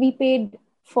ask to be paid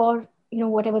for,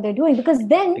 whatever they're doing, because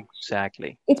then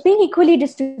it's being equally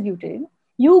distributed.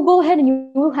 You go ahead and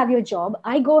you have your job.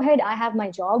 I go ahead, I have my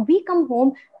job. We come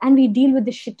home and we deal with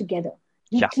this shit together.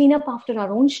 We clean up after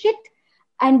our own shit.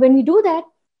 And when we do that,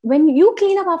 when you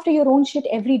clean up after your own shit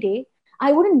every day,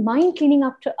 I wouldn't mind cleaning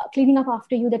up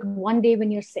after you that one day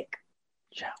when you're sick.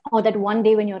 Or that one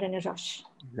day when you're in a rush.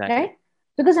 Right?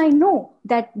 Because I know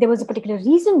that there was a particular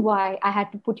reason why I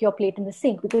had to put your plate in the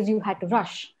sink, because you had to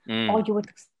rush or you were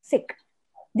sick.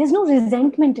 There's no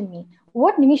resentment in me.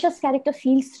 What Nimisha's character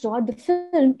feels throughout the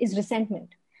film is resentment.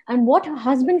 And what her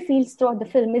husband feels throughout the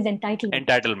film is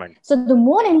entitlement. So the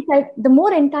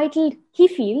more entitled he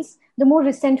feels, the more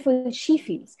resentful she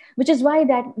feels. Which is why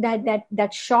that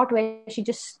shot where she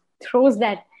just throws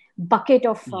that bucket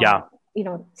of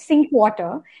sink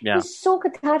water is so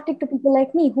cathartic to people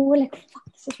like me who were like, fuck,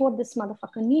 this is what this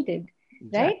motherfucker needed.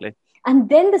 Right? And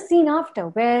then the scene after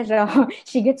where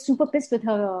she gets super pissed with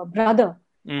her brother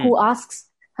who asks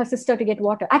her sister to get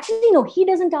water. Actually, no, he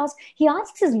doesn't ask. He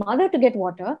asks his mother to get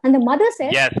water. And the mother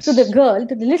says to the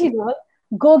little girl,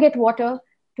 go get water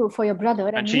for your brother.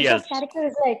 And Nisha's character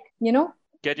is like,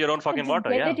 get your own fucking water.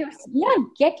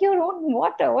 Get your own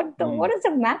water. What is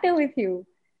the matter with you?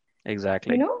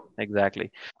 Exactly. Exactly.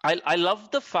 I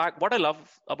love the fact, what I love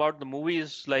about the movie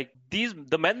is like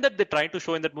the men that they're trying to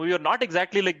show in that movie are not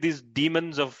exactly like these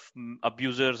demons of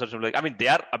abusers or something like. I mean, they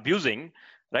are abusing,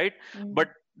 right? But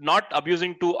not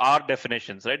abusing to our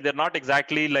definitions, right? They're not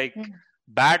exactly like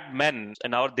bad men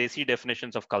in our Desi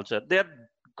definitions of culture. They're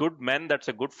good men. That's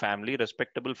a good family,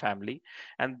 respectable family,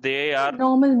 and they are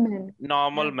normal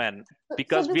men.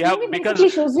 Because so basically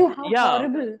shows you how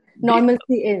horrible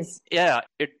normalcy is. Yeah,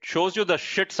 it shows you the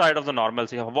shit side of the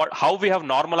normalcy. How we have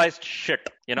normalized shit.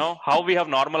 How we have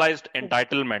normalized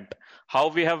entitlement. How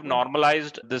we have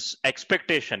normalized this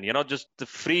expectation, just the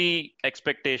free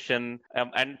expectation.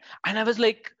 And I was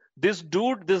like, this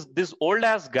dude, this old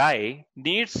ass guy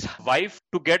needs wife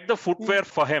to get the footwear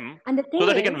for him so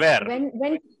that he can wear.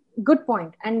 Good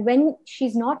point. And when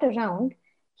she's not around,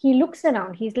 he looks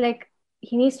around. He's like,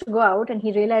 he needs to go out and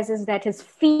he realizes that his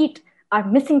feet are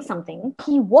missing something.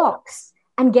 He walks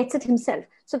and gets it himself.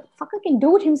 So the fucker can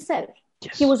do it himself.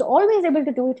 Yes. He was always able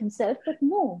to do it himself, but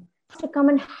no. To come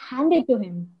and hand it to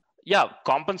him. Yeah,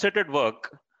 compensated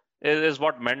work is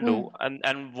what men do,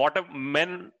 and what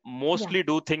men mostly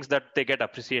do things that they get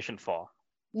appreciation for.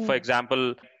 For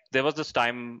example, there was this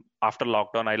time after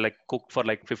lockdown, I cooked for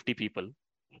 50 people,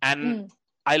 and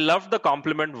I loved the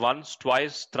compliment once,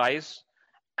 twice, thrice.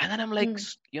 And then I'm like,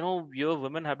 your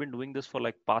women have been doing this for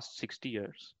like past 60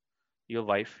 years. Your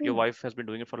wife has been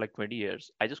doing it for like 20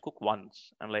 years. I just cook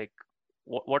once. I'm like,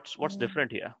 what's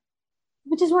different here?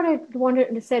 Which is what I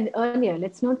wanted to said earlier.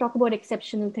 Let's not talk about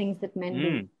exceptional things that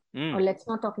men do, or let's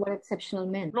not talk about exceptional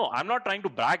men. No, I'm not trying to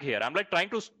brag here. I'm like trying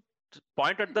to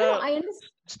point at the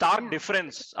stark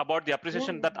difference about the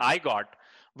appreciation that I got,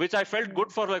 which I felt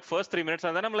good for like first 3 minutes,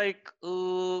 and then I'm like,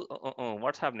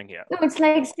 what's happening here? No, it's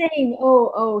like saying,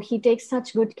 oh, he takes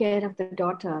such good care of the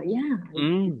daughter. Yeah,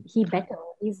 he better.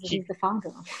 He's the father.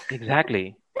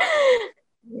 Exactly.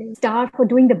 Start for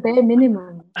doing the bare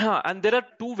minimum. And there are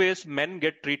two ways men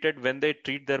get treated when they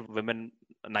treat their women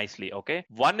nicely. Okay,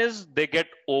 one is they get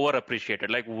over appreciated.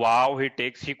 Like, wow, he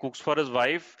cooks for his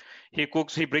wife. He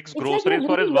brings groceries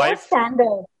for his wife.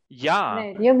 Standard. Yeah.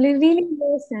 Right. You have really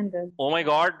low standards. Oh my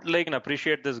God, like,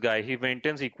 appreciate this guy. He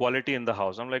maintains equality in the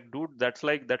house. I'm like, dude, that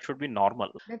should be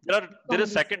normal. There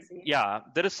is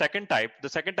second type. The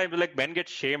second type is like men get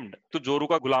shamed. Tu joru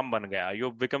ka gulam ban gaya.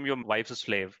 You become your wife's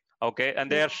slave. Okay,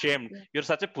 and they are shamed. You're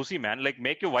such a pussy, man. Like,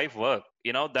 make your wife work.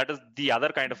 That is the other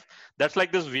kind of. That's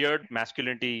like this weird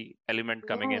masculinity element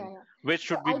coming in, which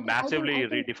should be massively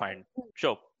redefined.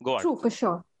 Sure, go on. True, for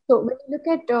sure. So when you look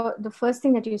at the first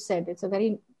thing that you said, it's a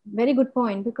very, very good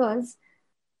point, because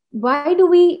why do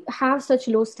we have such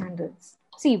low standards?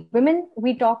 See, women,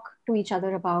 we talk to each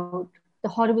other about the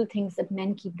horrible things that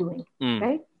men keep doing,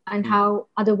 right? And how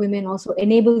other women also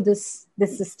enable this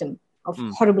system of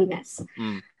horribleness.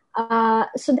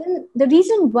 So then the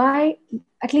reason why,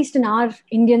 at least in our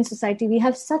Indian society, we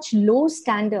have such low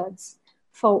standards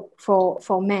for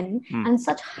men and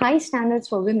such high standards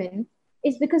for women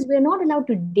is because we're not allowed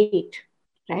to date,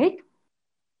 right?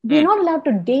 We're not allowed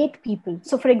to date people.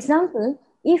 So, for example,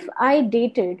 if I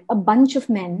dated a bunch of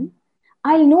men,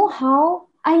 I know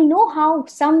how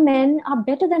some men are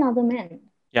better than other men.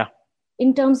 Yeah.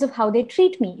 In terms of how they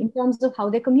treat me, in terms of how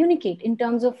they communicate, in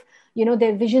terms of,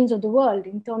 their visions of the world,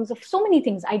 in terms of so many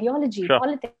things, ideology,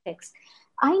 politics.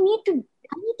 I need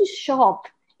to shop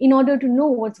in order to know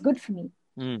what's good for me.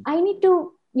 I need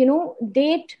to,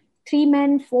 date 3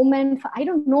 men, 4 men. I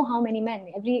don't know how many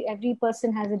men. Every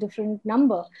person has a different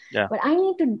number. Yeah. But I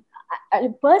need to,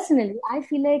 personally, I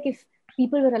feel like if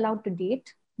people were allowed to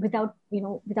date without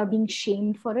being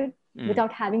shamed for it,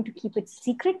 without having to keep it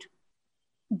secret,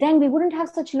 then we wouldn't have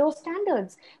such low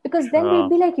standards. Because then we'd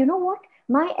be like, you know what?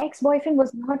 My ex-boyfriend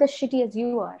was not as shitty as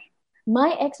you are.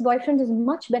 My ex-boyfriend is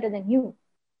much better than you.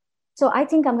 So I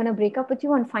think I'm going to break up with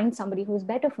you and find somebody who's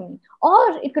better for me.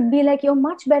 Or it could be like, you're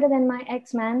much better than my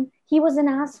ex, man. He was an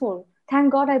asshole.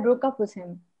 Thank God I broke up with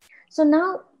him. So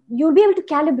now you'll be able to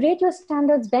calibrate your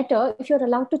standards better if you're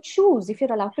allowed to choose, if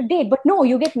you're allowed to date. But no,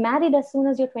 you get married as soon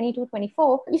as you're 22,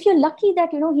 24. If you're lucky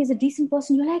that, he's a decent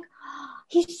person, you're like,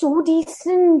 he's so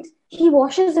decent. He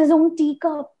washes his own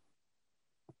teacup.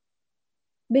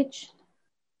 Bitch,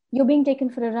 you're being taken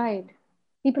for a ride.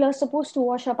 People are supposed to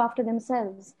wash up after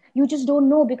themselves. You just don't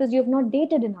know because you have not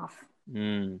dated enough.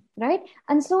 Right?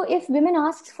 And so if women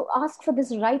ask for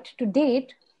this right to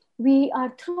date, we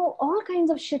are all kinds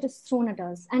of shit is thrown at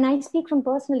us. And I speak from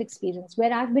personal experience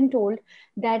where I've been told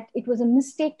that it was a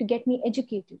mistake to get me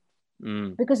educated.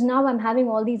 Because now I'm having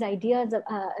all these ideas of,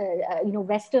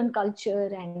 Western culture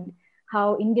and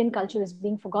how Indian culture is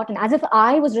being forgotten, as if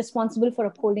I was responsible for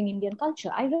upholding Indian culture.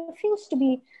 I refuse to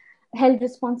be held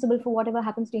responsible for whatever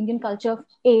happens to Indian culture,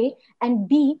 A, and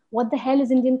B, what the hell is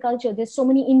Indian culture? There's so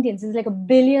many Indians. There's like 1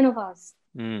 billion of us.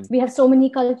 We have so many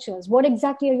cultures. What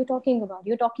exactly are you talking about?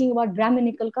 You're talking about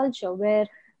Brahminical culture where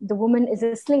the woman is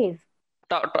a slave.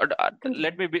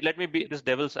 Let me be this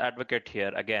devil's advocate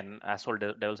here again, asshole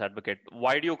devil's advocate.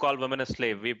 Why do you call women a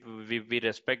slave? We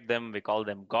respect them. We call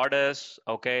them goddess,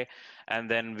 okay,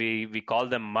 and then we call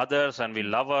them mothers, and we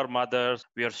love our mothers.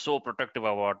 We are so protective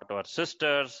about our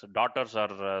sisters. Daughters are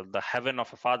the heaven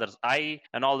of a father's eye,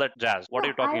 and all that jazz. What are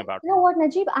you talking about? You know what,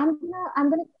 Najib?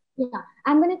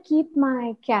 I'm gonna keep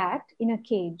my cat in a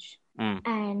cage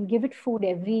and give it food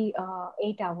every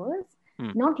 8 hours.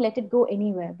 Not let it go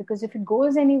anywhere, because if it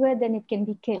goes anywhere, then it can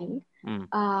be killed.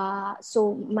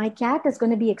 So my cat is going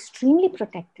to be extremely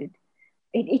protected.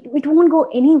 It won't go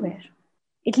anywhere.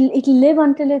 It'll live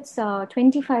until it's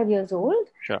 25 years old.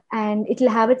 Sure. And it'll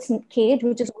have its cage,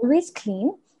 which is always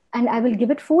clean. And I will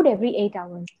give it food every 8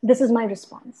 hours. This is my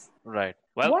response. Right.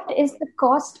 Well, what is the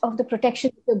cost of the protection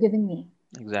you're giving me?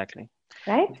 Exactly.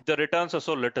 Right? The returns are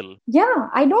so little. Yeah.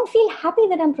 I don't feel happy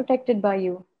that I'm protected by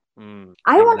you.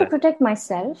 I want to protect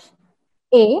myself,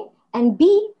 A, and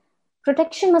B,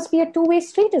 protection must be a two-way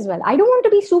street as well. I don't want to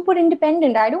be super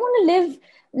independent. I don't want to live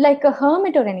like a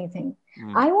hermit or anything.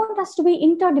 I want us to be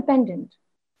interdependent,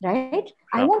 right?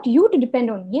 I want you to depend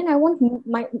on me, and I want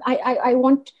I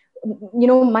want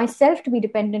myself to be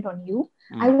dependent on you.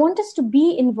 I want us to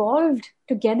be involved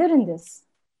together in this,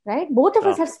 right? Both of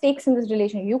us have stakes in this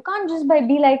relationship. You can't just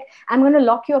be like, I'm going to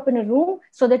lock you up in a room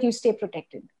so that you stay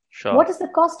protected. Sure. What is the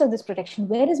cost of this protection?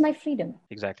 Where is my freedom?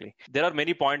 Exactly. There are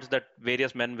many points that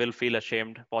various men will feel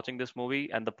ashamed watching this movie.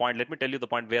 And let me tell you, the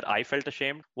point where I felt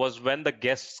ashamed was when the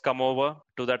guests come over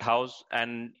to that house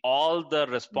and all the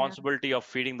responsibility of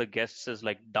feeding the guests is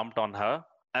like dumped on her.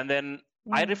 And then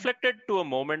I reflected to a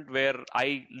moment where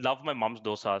I love my mom's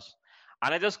dosas.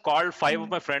 And I just called 5 of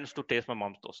my friends to taste my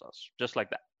mom's dosas, just like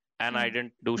that. And I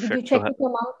didn't do shit to her. Did you check with your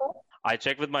mom first? I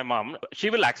checked with my mom. She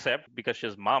will accept because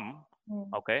she's mom.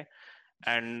 Okay.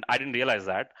 And I didn't realize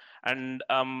that. And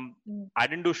I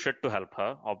didn't do shit to help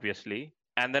her, obviously.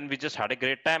 And then we just had a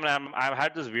great time. And I've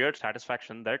had this weird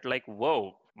satisfaction that like,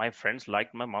 whoa, my friends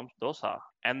liked my mom's dosa.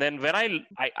 And then when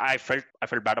I felt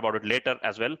bad about it later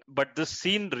as well. But this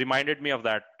scene reminded me of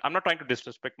that. I'm not trying to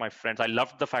disrespect my friends. I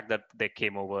loved the fact that they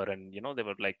came over and, they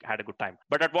were like, had a good time.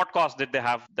 But at what cost did they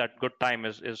have that good time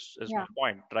is my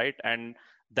point, right? And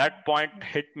that point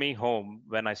hit me home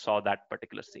when I saw that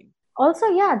particular scene. Also,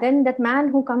 then that man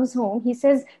who comes home, he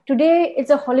says, today it's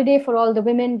a holiday for all the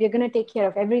women. We're going to take care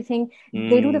of everything.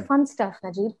 They do the fun stuff,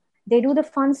 Najib. They do the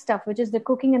fun stuff, which is the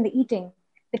cooking and the eating.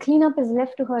 The cleanup is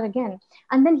left to her again.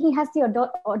 And then he has the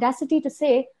audacity to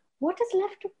say, what is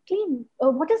left to clean?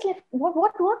 What is left?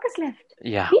 What work is left?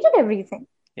 Yeah. He did everything.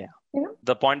 Yeah.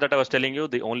 The point that I was telling you,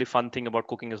 the only fun thing about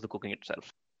cooking is the cooking itself.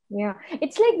 Yeah.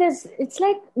 It's like this. It's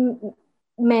like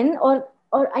men, or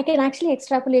I can actually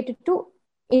extrapolate it to,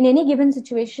 in any given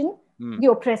situation, the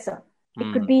oppressor.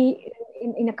 It could be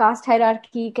in a caste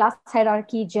hierarchy, class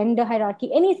hierarchy, gender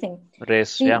hierarchy, anything.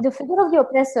 Race, the figure of the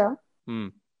oppressor,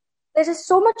 there's just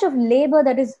so much of labor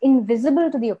that is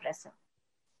invisible to the oppressor.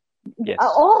 Yes.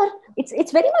 Or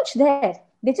it's very much there.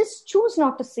 They just choose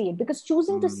not to see it, because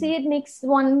choosing to see it makes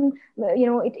one,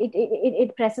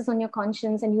 it presses on your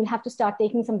conscience, and you'll have to start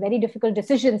taking some very difficult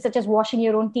decisions, such as washing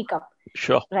your own teacup.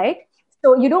 Sure. Right?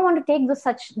 So you don't want to take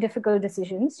such difficult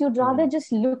decisions. You'd rather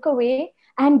just look away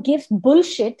and give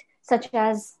bullshit, such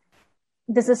as,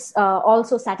 this is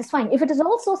also satisfying. If it is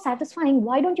also satisfying,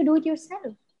 why don't you do it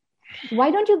yourself? Why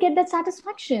don't you get that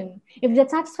satisfaction? If that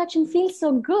satisfaction feels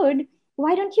so good,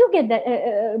 why don't you get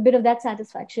that bit of that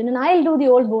satisfaction? And I'll do the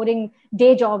old boring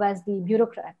day job as the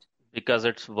bureaucrat. Because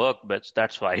it's work, bitch.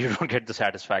 That's why you don't get the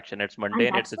satisfaction. It's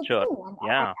mundane. It's a chore.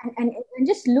 Yeah. And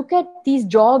just look at these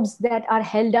jobs that are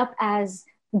held up as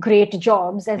great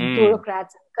jobs, as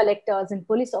bureaucrats, collectors, and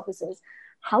police officers.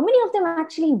 How many of them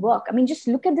actually work? I mean, just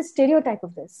look at the stereotype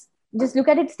of this. Just look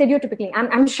at it stereotypically.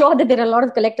 I'm sure that there are a lot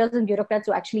of collectors and bureaucrats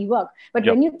who actually work. But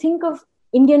when you think of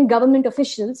Indian government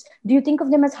officials, do you think of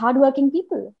them as hardworking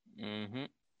people?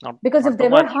 Because if they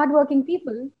were hardworking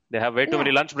people, they have way too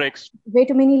many lunch breaks. Way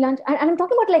too many lunch. And I'm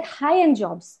talking about like high-end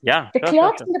jobs. Yeah. The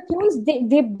clerks and the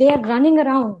peons, they are running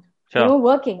around,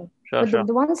 working. But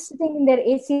the ones sitting in their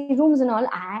AC rooms and all,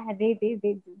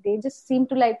 they just seem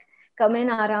to like come in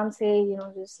aram say,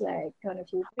 just like turn a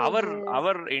few pages.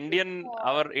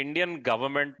 Our Indian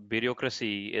government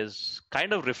bureaucracy is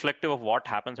kind of reflective of what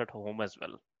happens at home as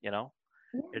well.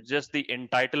 It's just the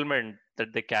entitlement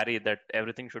that they carry, that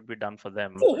everything should be done for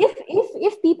them. See,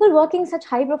 if people working such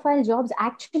high-profile jobs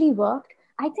actually worked,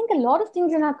 I think a lot of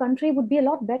things in our country would be a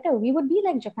lot better. We would be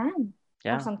like Japan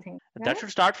or something. Right? That should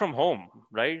start from home,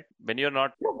 right? When you're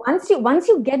not. No, once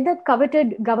you get that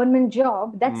coveted government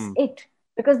job, that's it.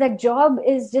 Because that job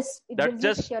is just that's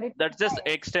just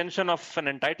extension of an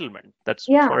entitlement. That's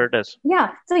what it is.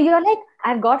 Yeah. So you're like,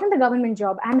 I've gotten the government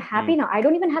job. I'm happy now. I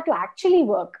don't even have to actually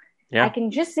work. Yeah. I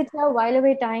can just sit here, while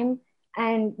away time,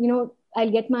 and I'll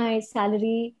get my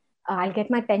salary, I'll get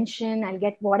my pension, I'll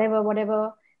get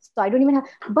whatever. So I don't even have.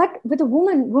 But with a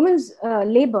woman's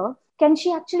labor, can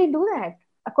she actually do that?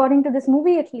 According to this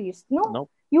movie, at least, no. Nope.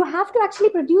 You have to actually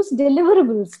produce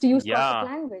deliverables, to use classic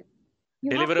language.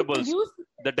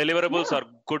 The deliverables are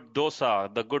good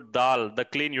dosa, the good dal, the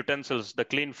clean utensils, the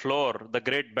clean floor, the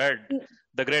great bed,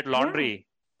 the great laundry.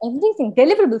 Everything,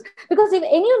 deliverables. Because if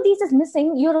any of these is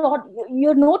missing,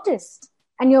 you're noticed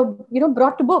and you're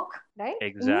brought to book, right?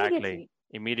 Exactly.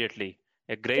 Immediately.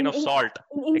 A grain of salt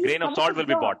will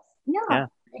be bought. Yeah,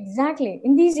 exactly.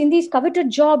 In these coveted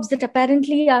jobs that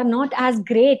apparently are not as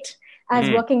great as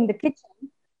working in the kitchen,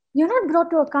 you're not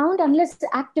brought to account unless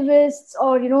activists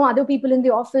or other people in the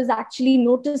office actually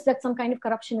notice that some kind of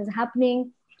corruption is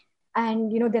happening.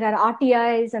 and there are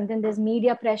RTIs, and then there's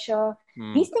media pressure.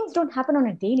 These things don't happen on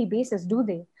a daily basis, do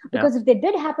they? Because if they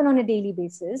did happen on a daily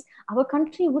basis, our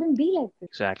country wouldn't be like this.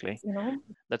 Exactly.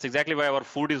 That's exactly why our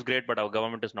food is great, but our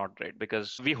government is not great,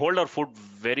 because we hold our food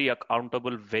very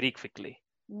accountable very quickly,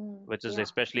 which is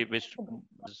especially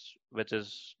which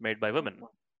is made by women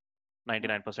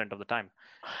 99% of the time.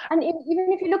 And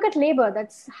even if you look at labor,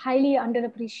 that's highly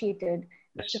underappreciated.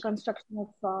 Yes. The construction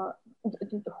of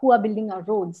who are building our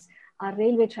roads, our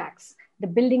railway tracks, the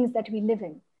buildings that we live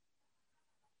in.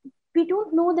 We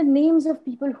don't know the names of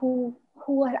people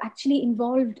who are actually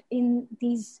involved in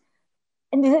these,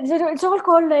 and it's all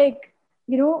called like,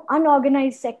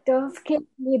 unorganized sector, skilled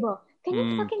labor. Can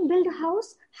you fucking build a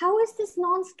house? How is this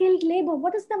non-skilled labor?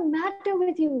 What is the matter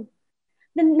with you?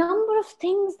 The number of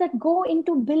things that go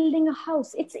into building a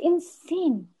house, it's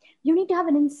insane. You need to have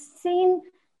an insane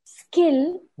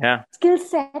skill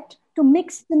set to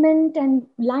mix cement and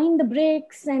line the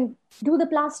bricks and do the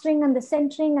plastering and the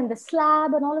centering and the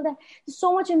slab and all of that. There's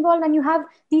so much involved, and you have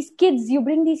these kids, you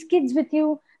bring these kids with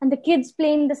you, and the kids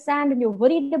play in the sand and you're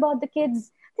worried about the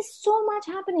kids. There's so much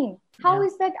happening. How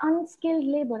is that unskilled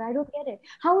labor? I don't get it.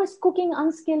 How is cooking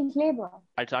unskilled labor?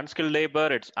 It's unskilled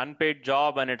labor, it's unpaid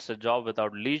job, and it's a job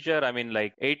without leisure. I mean,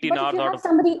 like 18 hours out of...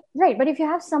 But if you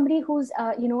have somebody who's,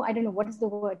 I don't know, what is the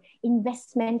word?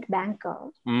 Investment banker,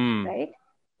 right?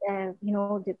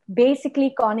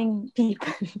 Basically conning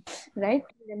people, right?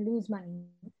 And lose money.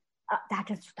 That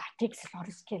takes a lot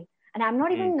of skill. And I'm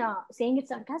not even saying it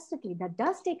sarcastically. That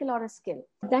does take a lot of skill.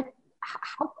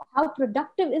 How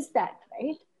productive is that,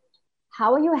 right?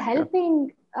 How are you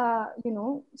helping,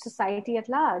 society at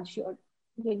large?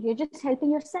 You're just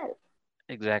helping yourself.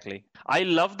 Exactly. I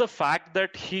love the fact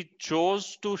that he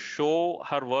chose to show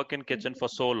her work in kitchen for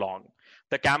so long.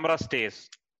 The camera stays,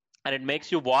 and it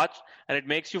makes you watch, and it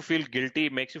makes you feel guilty,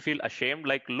 makes you feel ashamed.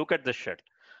 Like, look at this shit.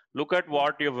 Look at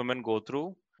what your women go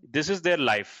through. This is their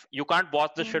life. You can't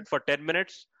watch this shit for 10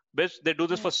 minutes. Bitch, they do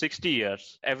this for 60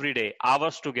 years, every day,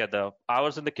 hours together,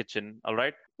 hours in the kitchen, all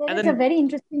right? There's a very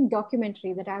interesting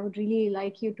documentary that I would really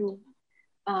like you to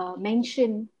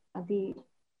mention.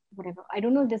 Whatever. I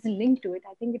don't know if there's a link to it.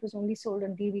 I think it was only sold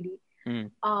on DVD.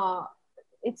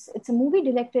 It's a movie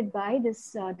directed by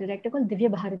this director called Divya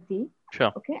Bharati.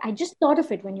 Sure. Okay. I just thought of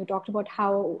it when you talked about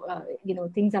how,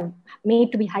 things are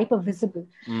made to be hyper visible.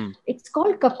 It's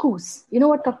called Kakoos. You know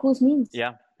what Kakoos means?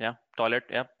 Yeah. Toilet.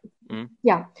 Yeah.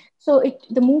 Yeah. So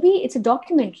the movie, it's a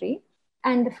documentary,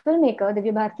 and the filmmaker,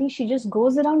 Divya Bharati, she just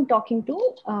goes around talking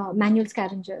to manual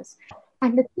scavengers.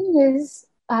 And the thing is,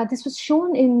 this was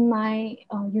shown in my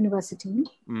university,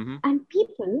 and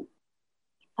people,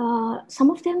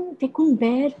 some of them, they couldn't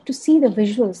bear to see the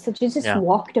visuals, so they just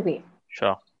walked away.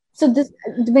 Sure. So this,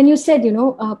 when you said,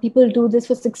 people do this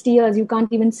for 60 years, you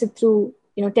can't even sit through,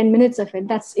 10 minutes of it.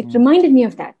 It reminded me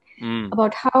of that,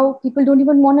 about how people don't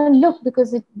even want to look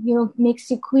because it,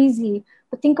 makes you queasy.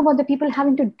 But think about the people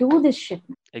having to do this shit.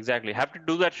 Exactly. Have to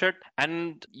do that shit.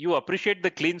 And you appreciate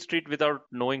the clean street without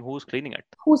knowing who's cleaning it.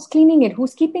 Who's cleaning it?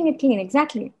 Who's keeping it clean?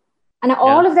 Exactly. And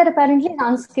all of that apparently is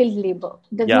unskilled labor.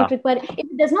 If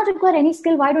it does not require any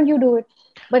skill, why don't you do it?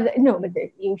 But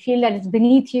you feel that it's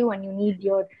beneath you, and you need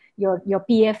your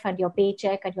PF and your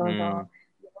paycheck and your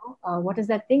what is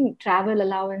that thing? Travel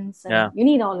allowance. And you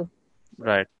need all of it.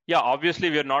 Right. Yeah,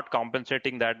 obviously we are not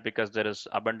compensating that because there is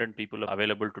abundant people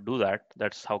available to do that.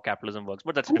 That's how capitalism works.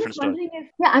 But that's a different story.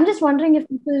 I'm just wondering if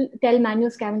people tell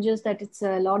manual scavengers that it's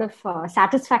a lot of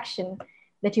satisfaction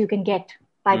that you can get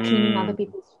by cleaning other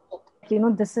people's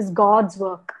shit. This is God's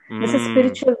work. This is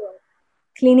spiritual work.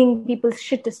 Cleaning people's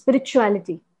shit is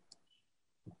spirituality.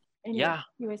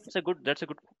 Anyway, that's a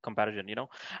good comparison,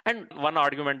 And one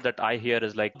argument that I hear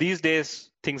is like, these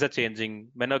days things are changing,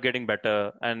 men are getting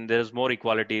better, and there's more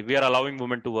equality. We are allowing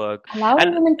women to work.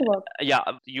 Yeah,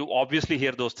 you obviously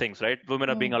hear those things, right?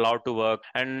 Women are being allowed to work,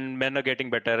 and men are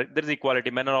getting better. There's equality.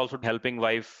 Men are also helping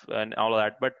wife and all of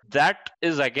that. But that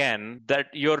is, again, that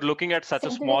you're looking at such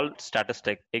a small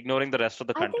statistic, ignoring the rest of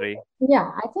the country.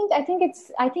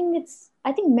 I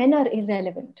think men are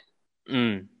irrelevant,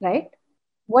 right?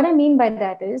 What I mean by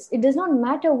that is, it does not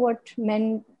matter what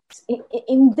men,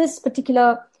 in this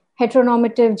particular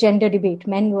heteronormative gender debate,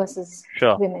 men versus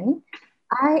women,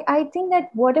 I think that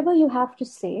whatever you have to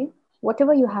say,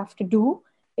 whatever you have to do,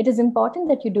 it is important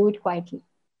that you do it quietly.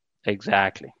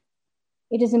 Exactly.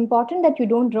 It is important that you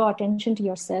don't draw attention to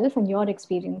yourself and your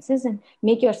experiences and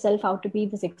make yourself out to be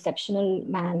this exceptional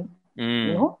man.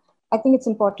 I think it's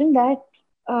important that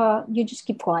you just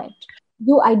keep quiet.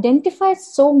 You identify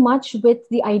so much with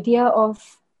the idea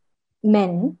of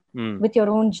men, with your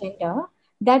own gender,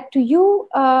 that to you,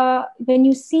 when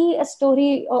you see a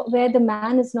story where the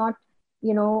man is not,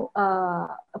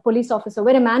 a police officer,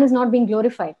 where a man is not being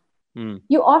glorified,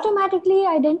 you automatically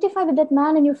identify with that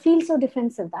man and you feel so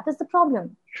defensive. That is the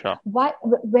problem. Sure. Why,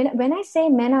 when I say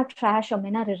men are trash or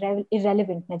men are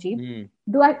irrelevant, Najib,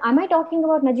 am I talking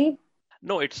about Najib?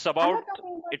 No, it's about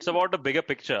the bigger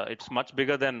picture. It's much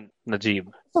bigger than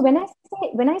Najib. So when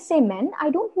I say men, I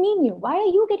don't mean you. Why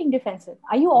are you getting defensive?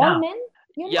 Are you all men?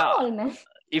 You're not all men.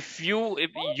 If you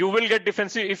will get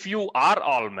defensive if you are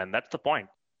all men. That's the point.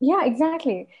 Yeah,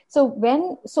 exactly.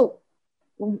 So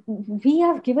we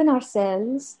have given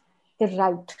ourselves the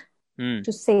right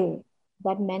to say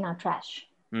that men are trash.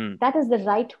 That is the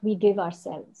right we give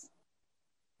ourselves.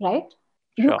 Right?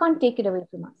 Sure. You can't take it away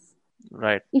from us.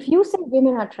 Right. If you say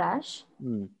women are trash,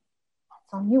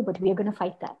 that's on you, but we are going to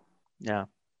fight that. Yeah.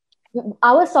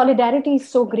 Our solidarity is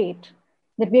so great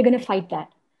that we're going to fight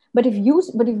that. But if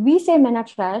we say men are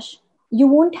trash, you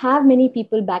won't have many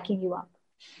people backing you up.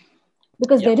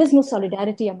 Because there is no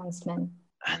solidarity amongst men.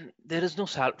 And there is no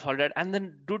solidarity. And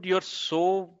then, dude, you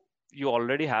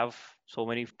already have so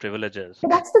many privileges. But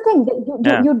that's the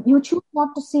thing. You choose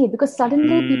not to see it because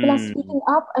suddenly people are speaking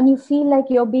up and you feel like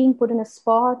you're being put in a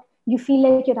spot. You feel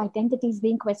like your identity is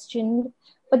being questioned.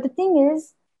 But the thing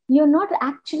is, you're not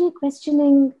actually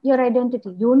questioning your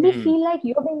identity. You only feel like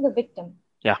you're being the victim.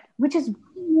 Yeah. Which is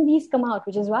why movies come out,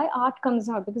 which is why art comes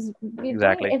out. Because we're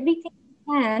doing everything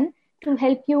we can to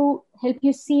help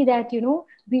you see that,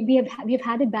 we have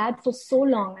had it bad for so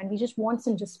long and we just want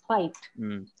some respite.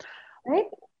 Right?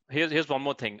 Here's one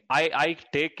more thing. I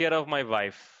take care of my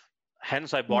wife.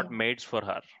 Hence, I bought maids for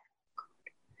her.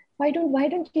 Why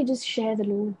don't you just share the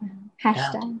load, man?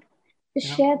 Hashtag.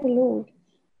 Just share the load.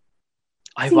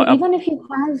 Even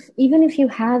if you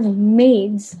have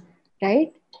maids,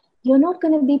 right? You're not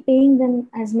going to be paying them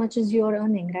as much as you're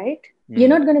earning, right? You're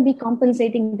not going to be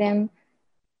compensating them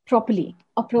properly,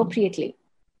 appropriately,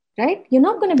 right? You're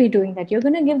not going to be doing that. You're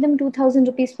going to give them 2,000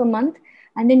 rupees per month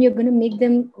and then you're going to make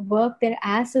them work their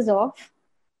asses off,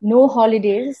 no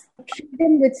holidays, treat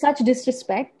them with such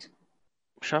disrespect.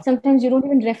 Sure. Sometimes you don't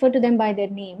even refer to them by their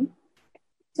name.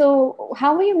 So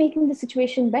how are you making the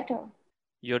situation better?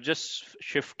 You're just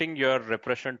shifting your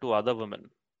repression to other women,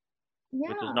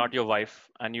 which is not your wife,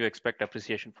 and you expect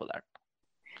appreciation for that.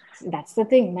 That's the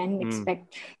thing. Men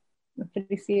expect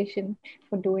appreciation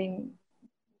for doing.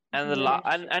 And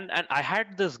I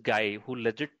had this guy who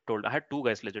I had two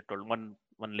guys legit told, one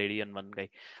lady and one guy.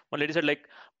 One lady said, like,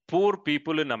 poor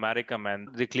people in America, man,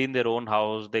 they clean their own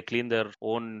house, they clean their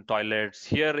own toilets.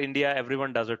 Here, India,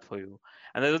 everyone does it for you.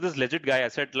 And there was this legit guy. I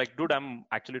said, like, dude, I'm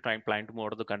actually planning to move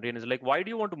out of the country. And he's like, why do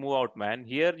you want to move out, man?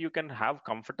 Here, you can have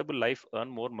comfortable life, earn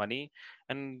more money,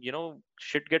 and,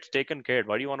 shit gets taken care of.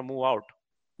 Why do you want to move out?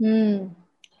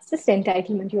 It's just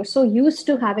entitlement. You're so used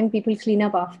to having people clean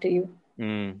up after you.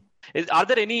 Are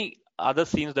there any other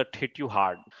scenes that hit you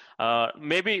hard?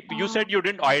 Maybe you said you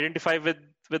didn't identify with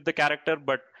the character,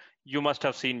 but you must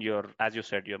have seen your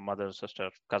mother, sister,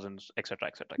 cousins, etc.,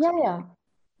 etc. Yeah,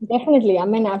 definitely. I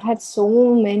mean, I've had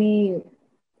so many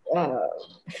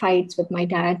fights with my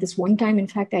dad. This one time, in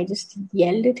fact, I just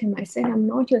yelled at him. I said, "I'm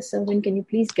not your servant. Can you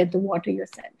please get the water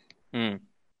yourself?" And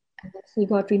he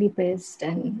got really pissed,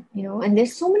 and and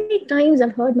there's so many times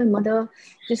I've heard my mother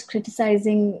just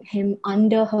criticizing him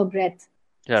under her breath,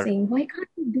 saying, "Why can't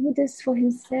he do this for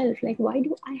himself? Like, why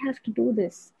do I have to do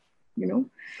this?"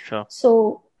 Sure.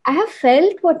 So I have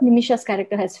felt what Nimisha's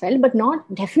character has felt, but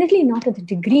definitely not to the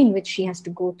degree in which she has to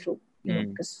go through,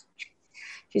 because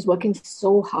she's working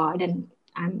so hard, and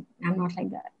I'm not like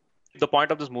that. The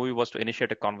point of this movie was to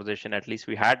initiate a conversation. At least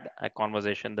we had a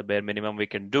conversation, the bare minimum we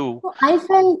can do. So I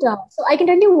felt, so I can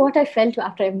tell you what I felt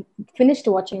after I finished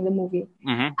watching the movie.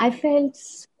 I felt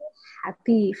so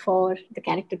happy for the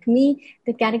character. To me,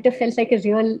 the character felt like a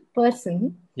real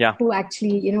person who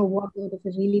actually, walked out of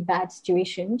a really bad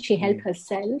situation. She helped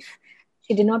herself.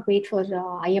 She did not wait for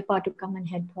Ayyappa to come and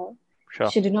help her. Sure.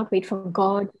 She did not wait for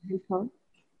God to help her.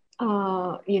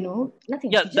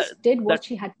 Nothing. She just did what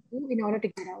she had to do in order to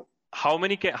get out. How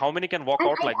many can walk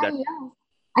out like that?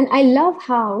 And I love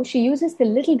how she uses the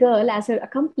little girl as her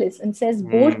accomplice and says,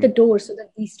 bolt the door so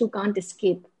that these two can't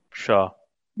escape. Sure.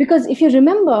 Because if you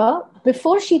remember,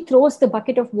 before she throws the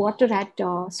bucket of water at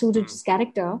Suraj's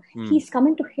character, he's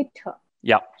coming to hit her.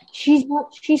 Yeah. She's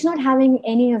not having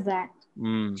any of that.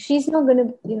 She's not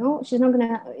gonna,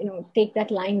 take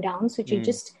that line down. So she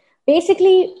just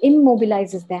basically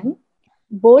immobilizes them,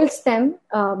 bolts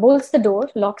the door,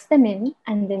 locks them in,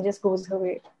 and then just goes her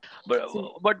way.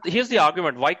 But here's the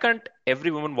argument. Why can't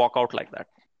every woman walk out like that?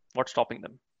 What's stopping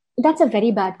them? That's a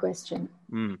very bad question.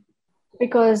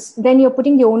 because then you're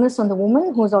putting the onus on the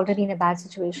woman who's already in a bad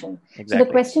situation. So the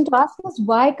Exactly. question to ask is,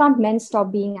 why can't men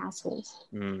stop being assholes?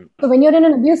 Mm. So when you're in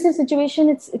an abusive situation,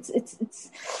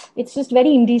 it's just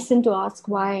very indecent to ask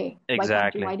why can't you?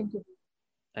 Exactly. Why didn't you?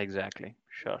 Exactly.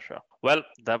 Sure, sure. Well,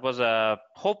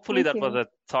 hopefully Thank that was you. a It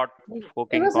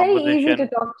thought-provoking was very easy to conversation.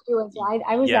 talk to you.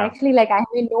 I was Yeah. actually like, I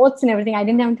made notes and everything. I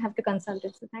didn't even have to consult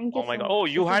it. So thank you Oh my so God. Oh,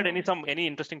 much. you This is had nice. any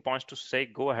interesting points to say?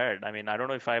 Go ahead. I mean, I don't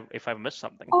know if I've missed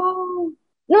something. Oh,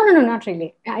 no, not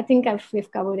really. I think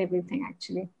we've covered everything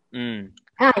actually. Mm.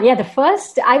 Yeah, the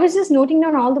first, I was just noting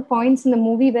down all the points in the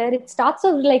movie where it starts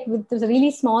off like with those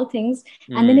really small things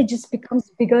and then Mm. it just becomes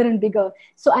bigger and bigger.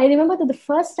 So I remember that the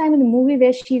first time in the movie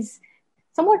where she's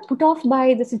somewhat put off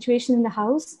by the situation in the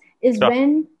house is Sure.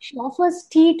 when she offers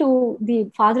tea to the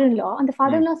father-in-law and the Mm.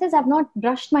 father-in-law says, I've not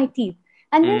brushed my teeth.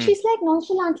 And then Mm. she's like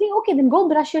nonchalantly, okay, then go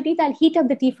brush your teeth. I'll heat up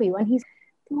the tea for you. And he's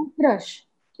toothbrush,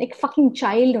 like fucking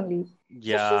child only. So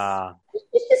Yeah.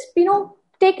 she's just,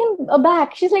 taken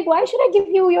aback. She's like, why should I give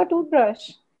you your toothbrush?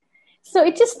 So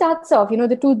it just starts off,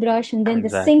 the toothbrush, and then the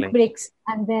sink Exactly. breaks,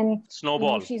 and then,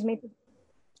 Snowball. she's made to,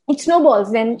 it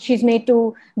snowballs. Then she's made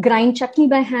to grind chutney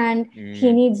by hand. He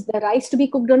Mm. needs the rice to be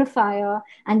cooked on a fire,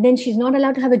 and then she's not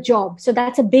allowed to have a job. So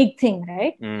that's a big thing,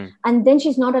 right? Mm. And then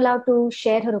she's not allowed to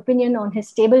share her opinion on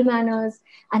his table manners,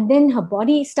 and then her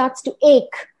body starts to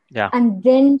ache. Yeah. And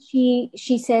then she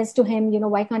says to him,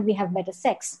 why can't we have better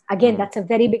sex? Again, that's a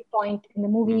very big point in the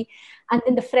movie. And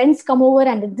then the friends come over,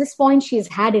 and at this point, she's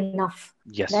had enough,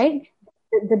 Yes. right?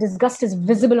 The disgust is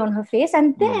visible on her face,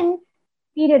 and then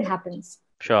period happens.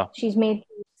 Sure. She's made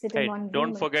to sit in Hey, one room.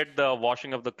 don't forget the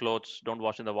washing of the clothes. Don't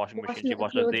wash in the washing machine. She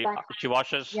washes she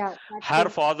washes her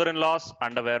father-in-law's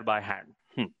underwear by hand.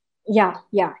 Yeah.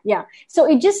 So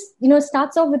it just,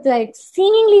 starts off with like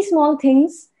seemingly small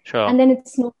things. Sure. And then it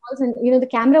snowballs, and the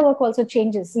camera work also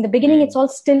changes. In the beginning, it's all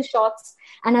still shots,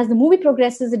 and as the movie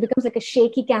progresses, it becomes like a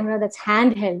shaky camera that's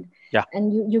handheld. Yeah.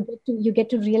 And you get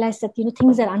to realize that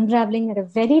things are unraveling at a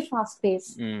very fast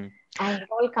pace, and it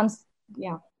all comes.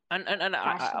 Yeah. And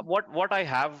what I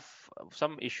have,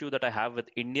 some issue that I have with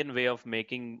Indian way of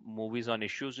making movies on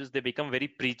issues is they become very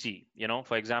preachy.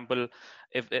 For example,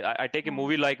 if I take a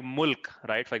movie like Mulk,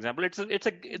 right? For example,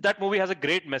 that movie has a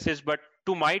great message, but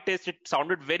to my taste, it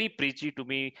sounded very preachy to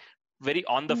me, very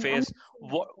on the face.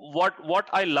 What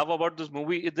I love about this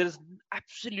movie is there is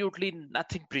absolutely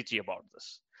nothing preachy about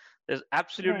this. There's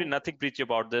absolutely nothing preachy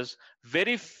about this.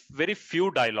 Very, very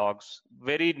few dialogues,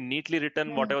 very neatly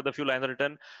written, whatever the few lines are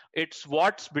written. It's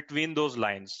what's between those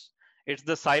lines. It's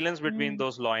the silence between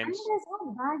those lines. And there's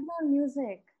no background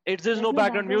music. There's no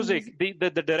background music. The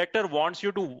director wants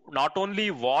you to not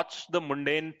only watch the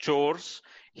mundane chores,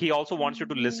 he also wants you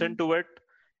to listen to it.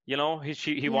 He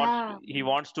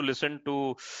wants to listen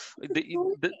to the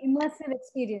immersive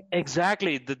experience.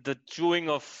 Exactly, the chewing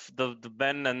of the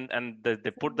men and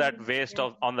they put that waste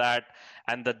on that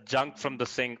and the junk from the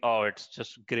sink. Oh, it's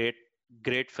just great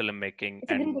filmmaking.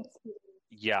 It's a great experience.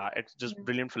 Yeah, it's just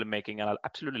brilliant filmmaking, and I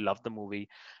absolutely love the movie,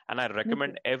 and I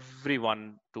recommend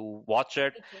everyone to watch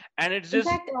it. And it's just,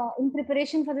 in fact, in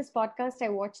preparation for this podcast, I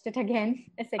watched it again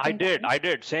a second time. I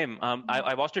did same.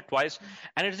 I watched it twice,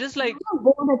 and it's just like, I'm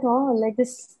not bored at all. Like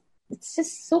this, it's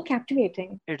just so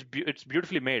captivating. It's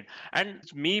beautifully made, and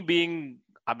it's me being.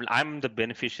 I'm the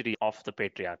beneficiary of the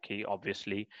patriarchy,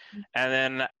 obviously, and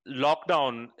then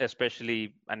lockdown,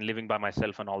 especially, and living by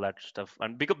myself and all that stuff.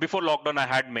 And because before lockdown, I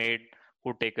had maid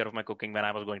who take care of my cooking when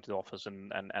I was going to the office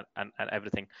and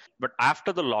everything. But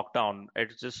after the lockdown,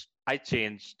 it's just, I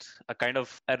changed.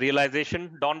 A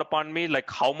realization dawned upon me, like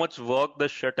how much work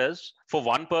this shit is for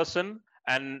one person.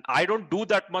 And I don't do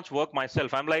that much work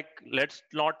myself. I'm like, let's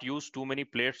not use too many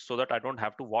plates so that I don't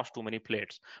have to wash too many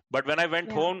plates. But when I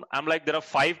went home, I'm like, there are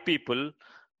 5 people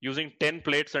using 10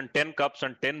 plates and 10 cups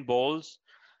and 10 bowls.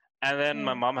 And then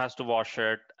my mom has to wash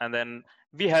it. And then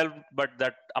we help, but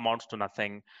that amounts to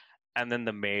nothing. And then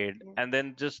the maid, and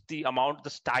then just the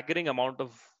staggering amount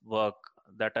of work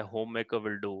that a homemaker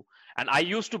will do. And I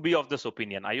used to be of this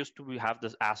opinion. I used to have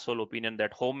this asshole opinion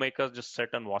that homemakers just sit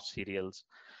and watch serials.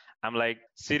 I'm like,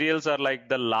 serials are like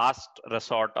the last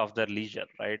resort of their leisure,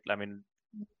 right? I mean,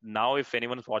 now if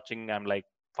anyone's watching, I'm like,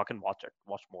 fucking watch it,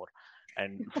 watch more,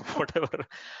 and whatever.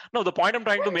 No, the point I'm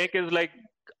trying to make is like,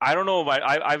 I don't know,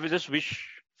 I just wish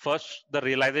first the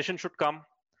realization should come,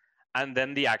 and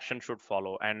then the action should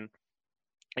follow. And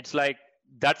it's like,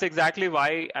 that's exactly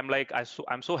why I'm like,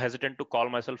 I'm so hesitant to call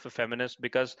myself a feminist,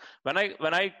 because when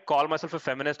I call myself a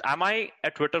feminist, am I a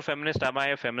Twitter feminist? Am I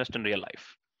a feminist in real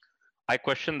life? I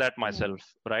question that myself,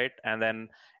 right? And then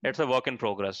it's a work in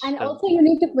progress. And also you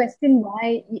need to question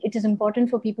why it is important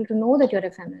for people to know that you're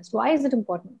a feminist. Why is it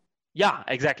important? Yeah,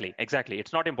 exactly.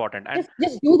 It's not important. And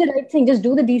Just do the right thing. Just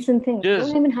do the decent thing. You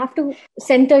just don't even have to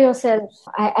center yourself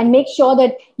and make sure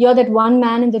that you're that one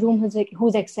man in the room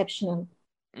who's exceptional,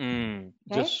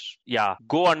 right? yeah,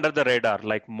 go under the radar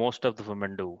like most of the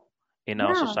women do in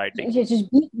our Yeah, society.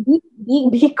 just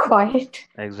be quiet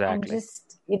and Exactly.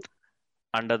 just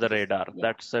Under the radar. yeah.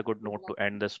 That's a good note to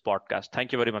end this podcast.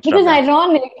 Thank you very much, It is Ramya.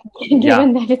 ironic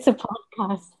given that it's a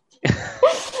podcast.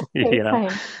 You know,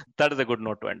 Fine. that is a good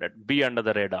note to end it. Be under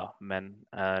the radar, men.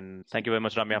 And thank you very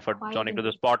much, Ramya, for Quiet joining to and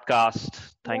this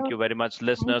podcast. Thank yeah, you very much,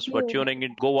 listeners, for you. tuning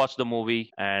in. Go watch the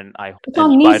movie, and I hope It's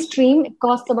on Me Stream. It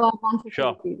costs about 150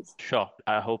 rupees. Sure.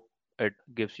 I hope it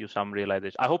gives you some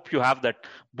realization. I hope you have that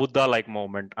Buddha-like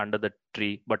moment under the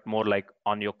tree, but more like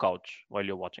on your couch while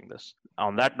you're watching this.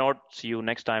 On that note, see you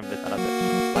next time with another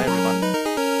episode. Bye, everyone.